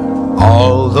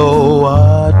 Although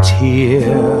a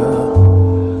tear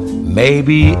may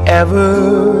be ever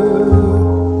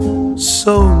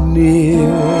so near,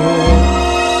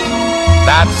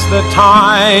 that's the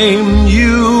time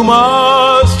you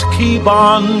must keep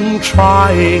on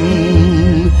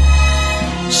trying.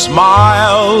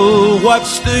 Smile,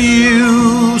 what's the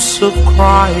use of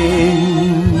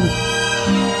crying?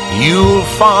 You'll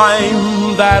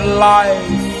find that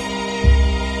life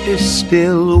is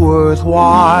still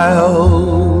worthwhile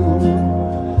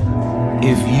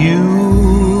if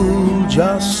you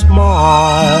just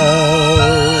smile.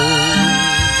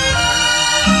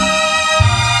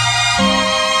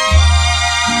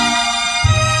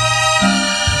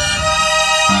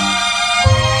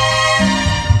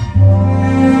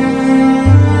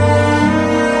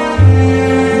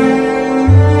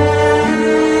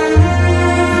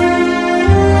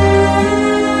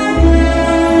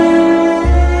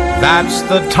 That's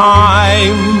the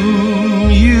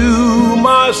time you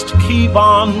must keep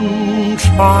on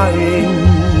trying.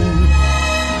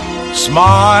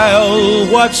 Smile,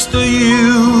 what's the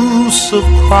use of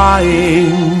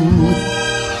crying?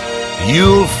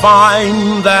 You'll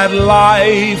find that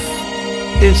life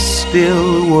is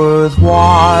still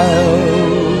worthwhile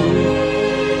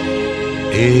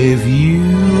if you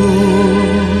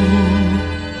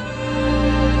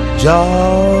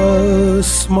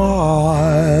just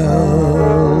smile.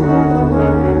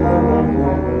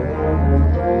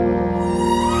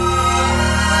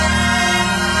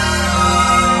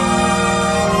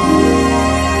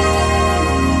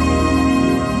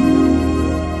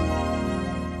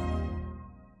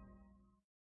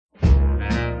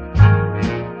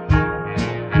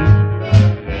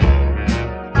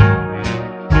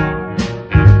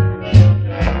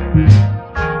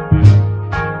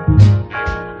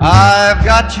 I've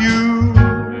got you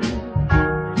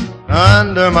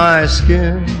under my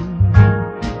skin.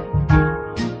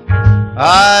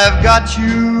 I've got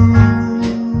you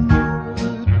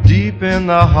deep in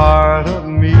the heart of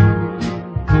me,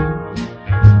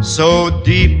 so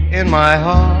deep in my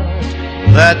heart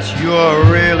that you're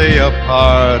really a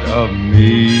part of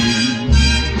me.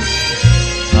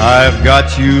 I've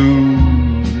got you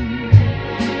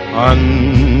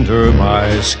under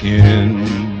my skin.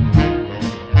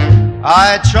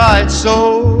 I tried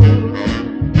so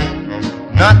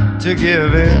not to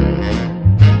give in.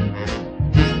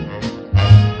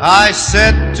 I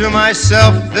said to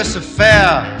myself, this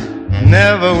affair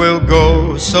never will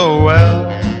go so well.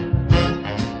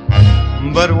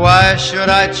 But why should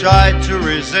I try to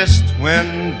resist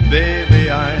when, baby,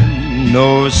 I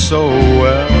know so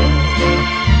well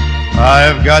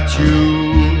I've got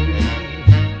you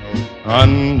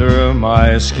under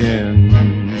my skin.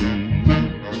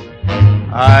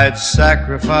 I'd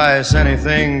sacrifice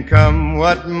anything, come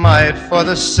what might, for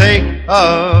the sake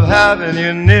of having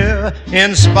you near,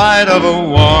 in spite of a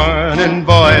warning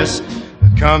voice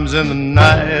that comes in the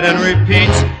night and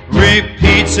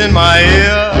repeats in my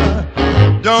ear.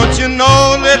 Don't you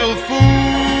know, little fool,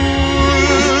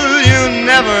 you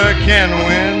never can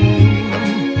win.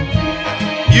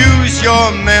 Use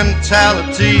your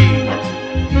mentality,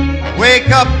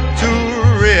 wake up to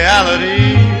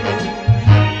reality.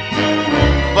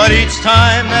 But each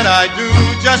time that I do,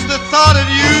 just the thought of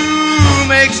you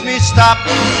makes me stop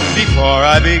before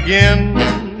I begin.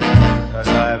 'Cause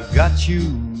I've got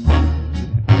you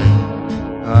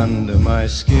under my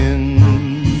skin.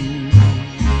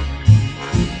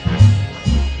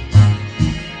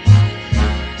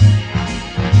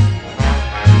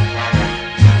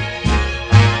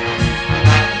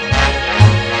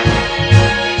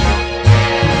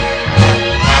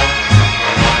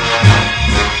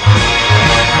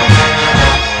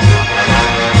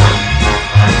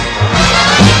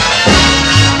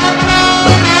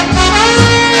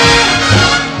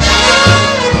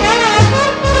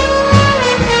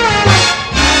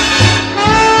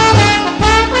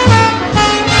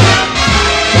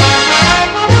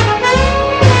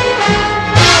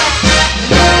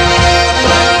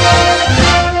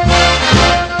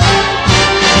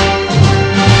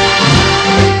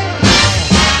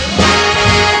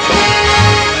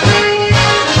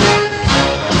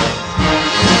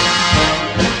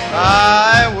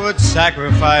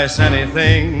 sacrifice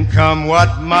anything, come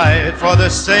what might, for the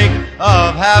sake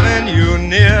of having you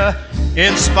near.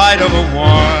 In spite of a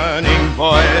warning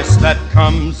voice that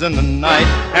comes in the night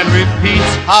and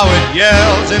repeats how it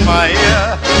yells in my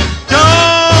ear.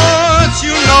 Don't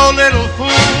you know, little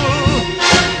fool,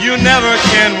 you never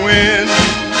can win.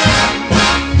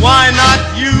 Why not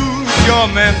use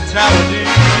your mentality?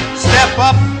 Step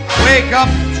up, wake up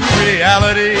to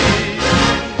reality.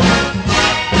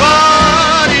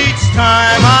 But each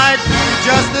time I do,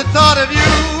 just the thought of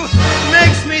you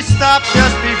makes me stop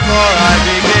just before I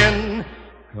begin.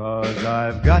 'Cause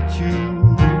I've got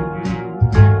you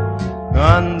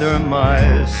under my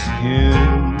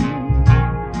skin.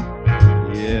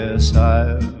 Yes,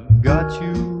 I've got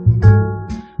you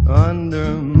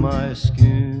under my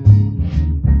skin.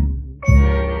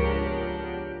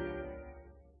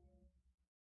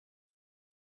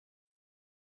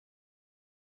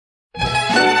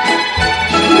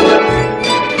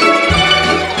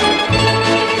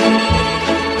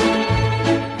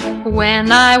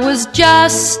 When I was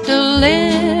just a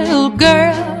little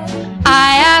girl,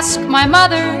 I asked my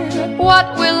mother,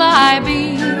 what will I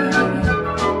be?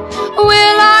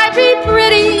 Will I be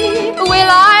pretty? Will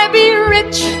I be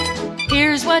rich?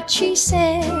 Here's what she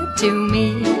said to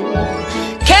me.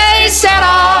 Que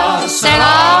sera,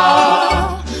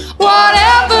 sera,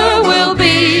 whatever will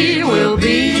be, will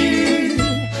be.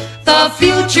 The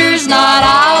future's not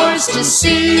ours to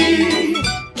see.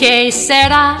 Que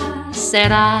sera,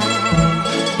 sera,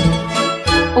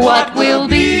 what will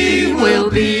be, will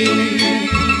be.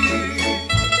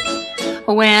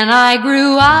 When I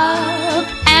grew up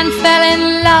and fell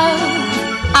in love,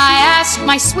 I asked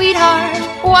my sweetheart,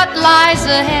 what lies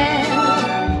ahead?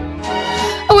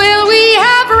 Will we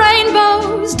have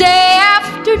rainbows day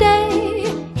after day?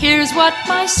 Here's what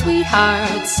my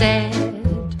sweetheart said.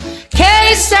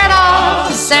 Que sera,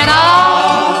 sera,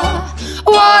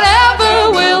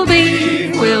 whatever will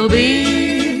be, will be.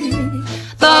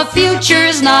 The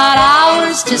future's not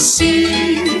ours to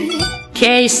see.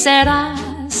 Que sera,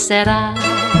 sera,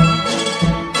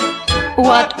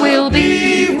 what will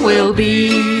be, will be.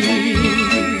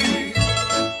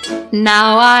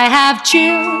 Now I have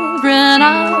children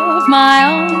of my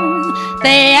own.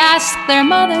 They ask their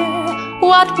mother,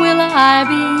 what will I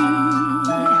be?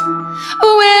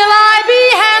 Will I be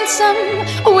handsome?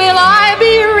 Will I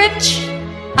be rich?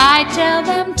 I tell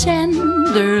them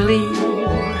tenderly,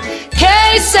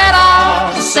 que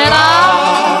sera, sera,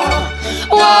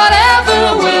 whatever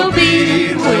will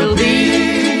be, will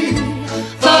be.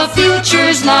 The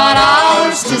future's not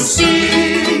ours to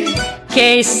see.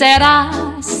 Que sera,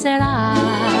 sera,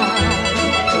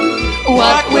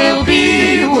 what will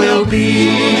be, will be.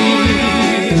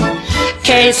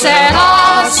 Que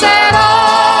sera, sera.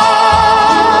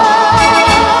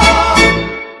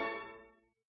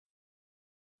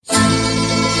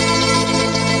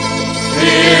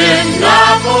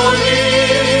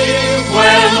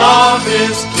 Where love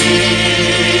is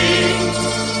king,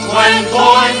 when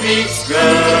boy meets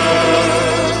girl,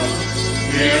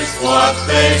 here's what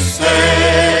they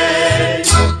say.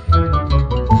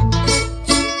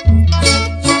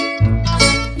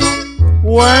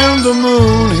 When the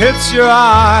moon hits your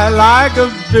eye like a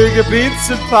big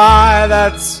pizza pie,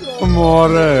 that's amore.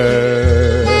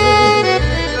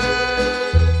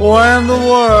 When the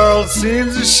world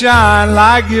seems to shine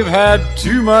like you've had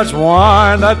too much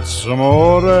wine, that's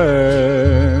amore.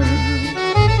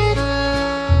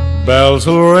 Bells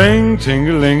will ring,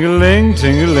 ting-a-ling-a-ling,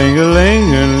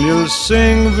 ting-a-ling-a-ling, and you'll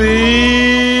sing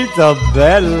Vita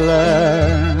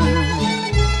Bella.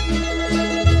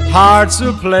 Hearts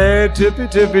will play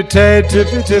tippy-tippy-tay,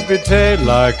 tippy-tippy-tay,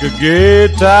 like a gay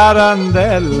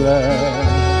tarantella.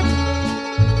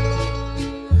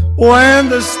 When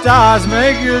the stars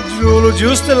make you drool,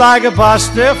 just like a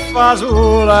pasta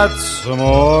fazool, that's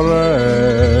amore.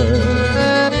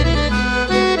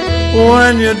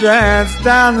 When you dance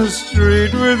down the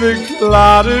street with a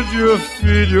cloud at your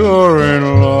feet, you're in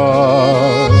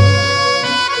love.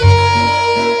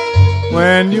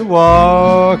 When you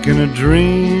walk in a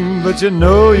dream, but you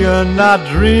know you're not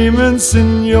dreaming,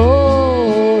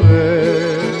 signore.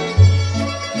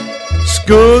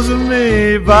 Scusa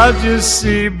me, but you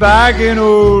see, back in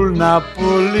old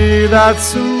Napoli,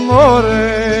 that's amore.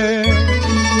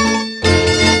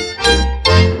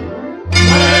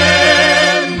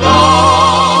 When the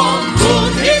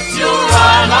moon hits your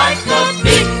eye like a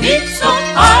big pizza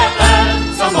pie,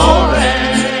 that's amore.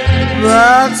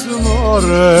 That's amore.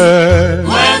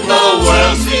 When the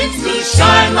world seems to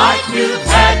shine like you've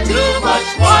had too much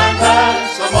wine,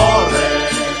 that's amore.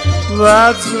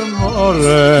 That's amore.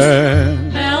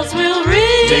 Bells will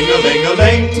ring,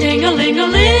 Ding-a-ling-a-ling, ding-a-ling-a-ling,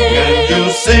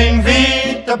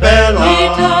 Vita Bella.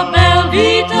 Vita Bella,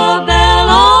 Vita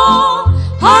Bella,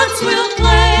 hearts will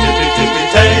play. Tippy, tippy,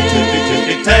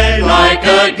 tay, like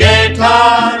a gay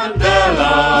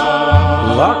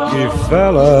tarantella. Lucky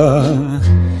fella.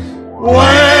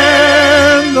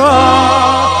 When the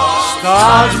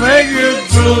stars make you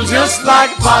drool just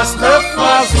like pasta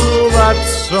fazool,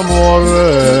 that's amore.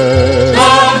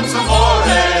 That's amore.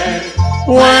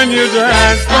 When you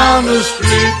dance down the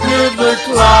street with the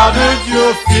cloud at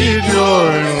your feet,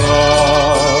 you're in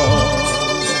love.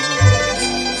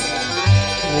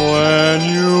 When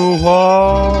you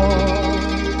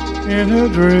walk in a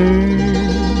dream,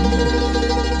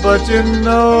 but you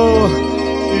know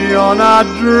you're not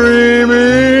dreaming,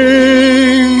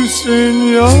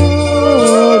 signore.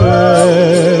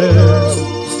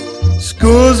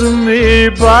 Scusa me,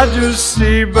 but you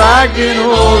see, back in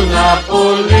old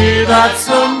Napoli, that's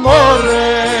amore.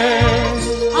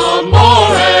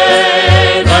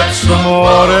 Amore, that's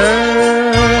amore.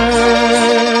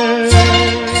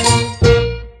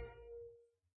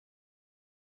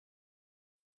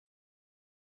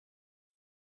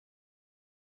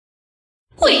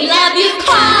 We love you,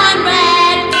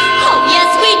 Conrad. Oh, yes,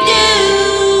 we do.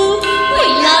 We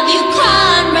love you,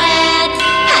 Conrad,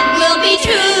 and we'll be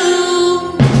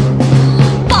true.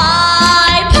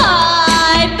 Bye,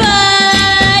 bye,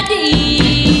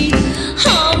 buddy.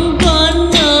 I'm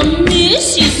gonna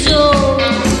miss you so.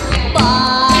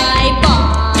 Bye,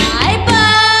 bye,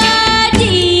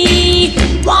 buddy.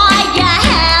 Why you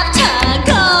have to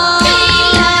go?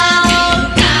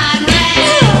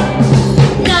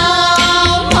 No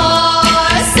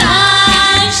more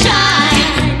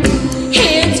sunshine.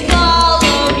 It's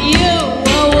followed you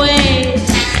away.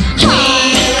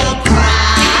 We'll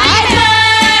cry,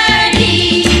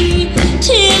 birdie,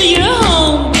 till you're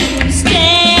home to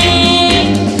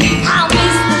stay. I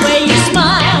miss the way you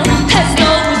smile, as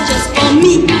though it's just for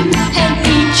me. And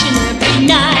each and every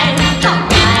night, I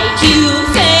write you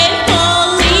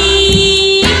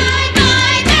faithfully.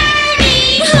 Bye,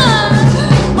 birdie.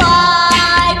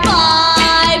 Bye,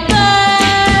 bye,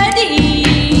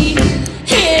 birdie.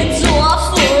 It's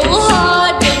awful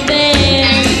hard to bear.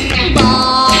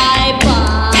 Bye,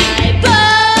 bye,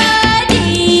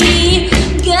 birdie.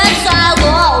 Guess I'll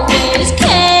always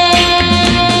care.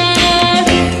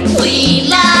 We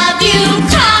love you,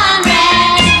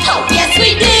 Conrad. Oh, yes, we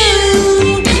do.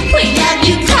 We love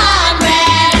you,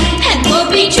 Conrad, and we'll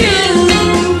be true.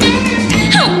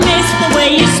 I miss the way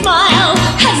you smile,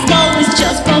 as though it's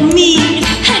just for me.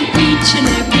 And each and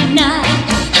every night,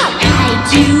 I write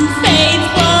you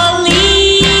faithfully.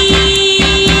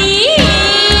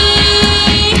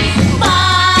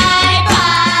 Bye,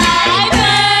 bye,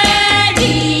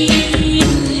 birdie.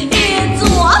 It's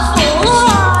awful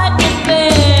hard to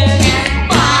bear.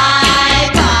 Bye,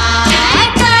 bye,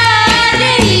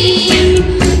 birdie.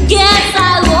 Guess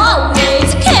I'll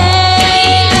always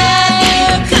care.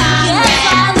 Guess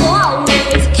I'll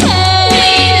always care.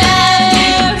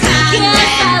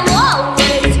 Guess I'll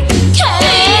always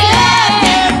care.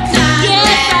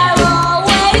 Guess I'll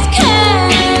always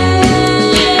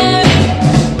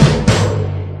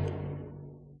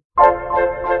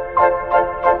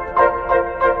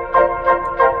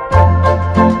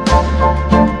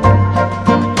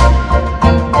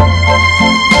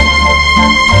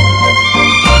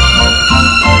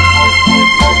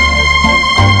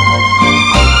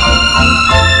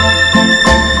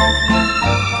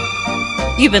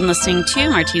You've been listening to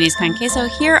Martinis con Queso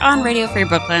here on Radio Free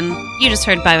Brooklyn. You just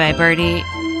heard Bye Bye Birdie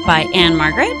by Anne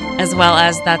Margaret, as well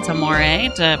as That's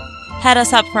Amore, to head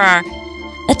us up for our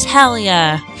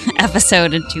Italia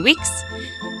episode in 2 weeks.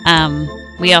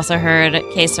 We also heard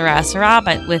Que Sera Sera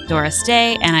with Doris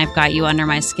Day, and I've Got You Under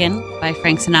My Skin by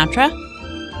Frank Sinatra.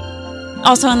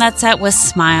 Also in that set was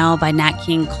Smile by Nat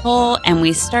King Cole, and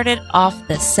we started off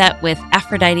the set with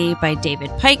Aphrodite by David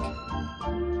Pike.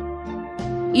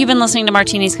 You've been listening to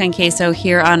Martinis con Queso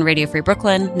here on Radio Free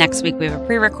Brooklyn. Next week we have a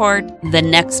pre-record. The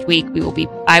next week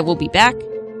I will be back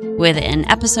with an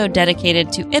episode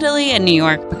dedicated to Italy and New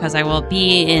York, because I will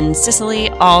be in Sicily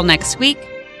all next week,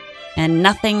 and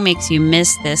nothing makes you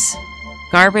miss this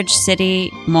garbage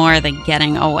city more than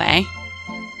getting away.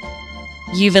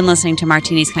 You've been listening to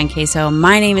Martinis con Queso.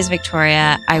 My name is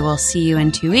Victoria. I will see you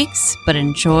in 2 weeks, but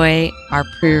enjoy our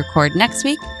pre-record next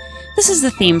week. This is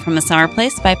the theme from The Summer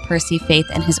Place by Percy Faith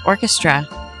and his orchestra.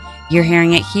 You're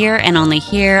hearing it here and only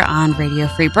here on Radio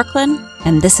Free Brooklyn,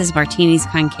 and this is Martinis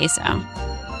con Queso.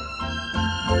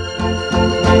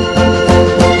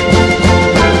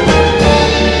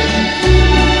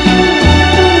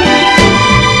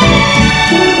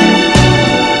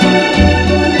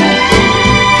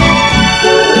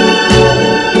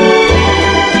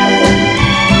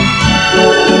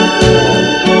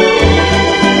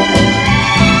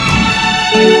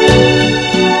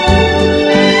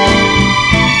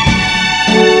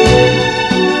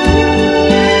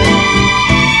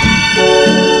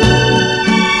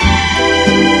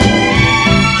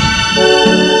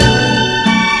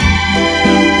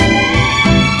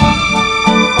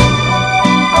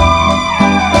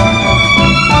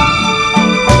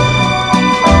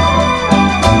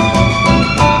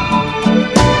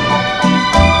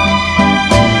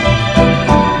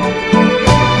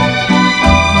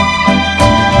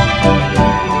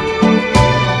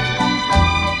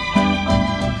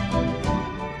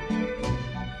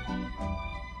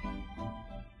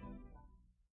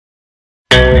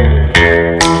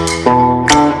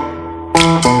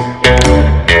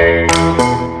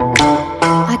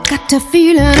 got a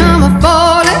feeling I'm a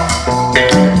falling,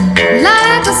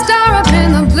 like a star up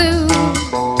in the blue,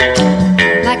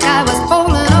 like I was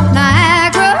falling off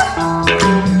Niagara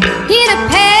in a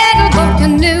paddle boat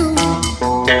canoe.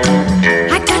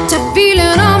 I got a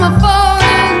feeling I'm a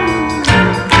falling,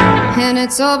 and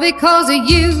it's all because of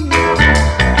you.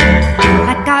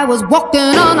 Like I was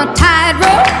walking on a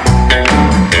tightrope,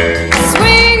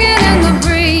 swinging in the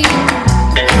breeze,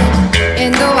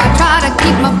 and though I try to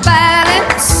keep my back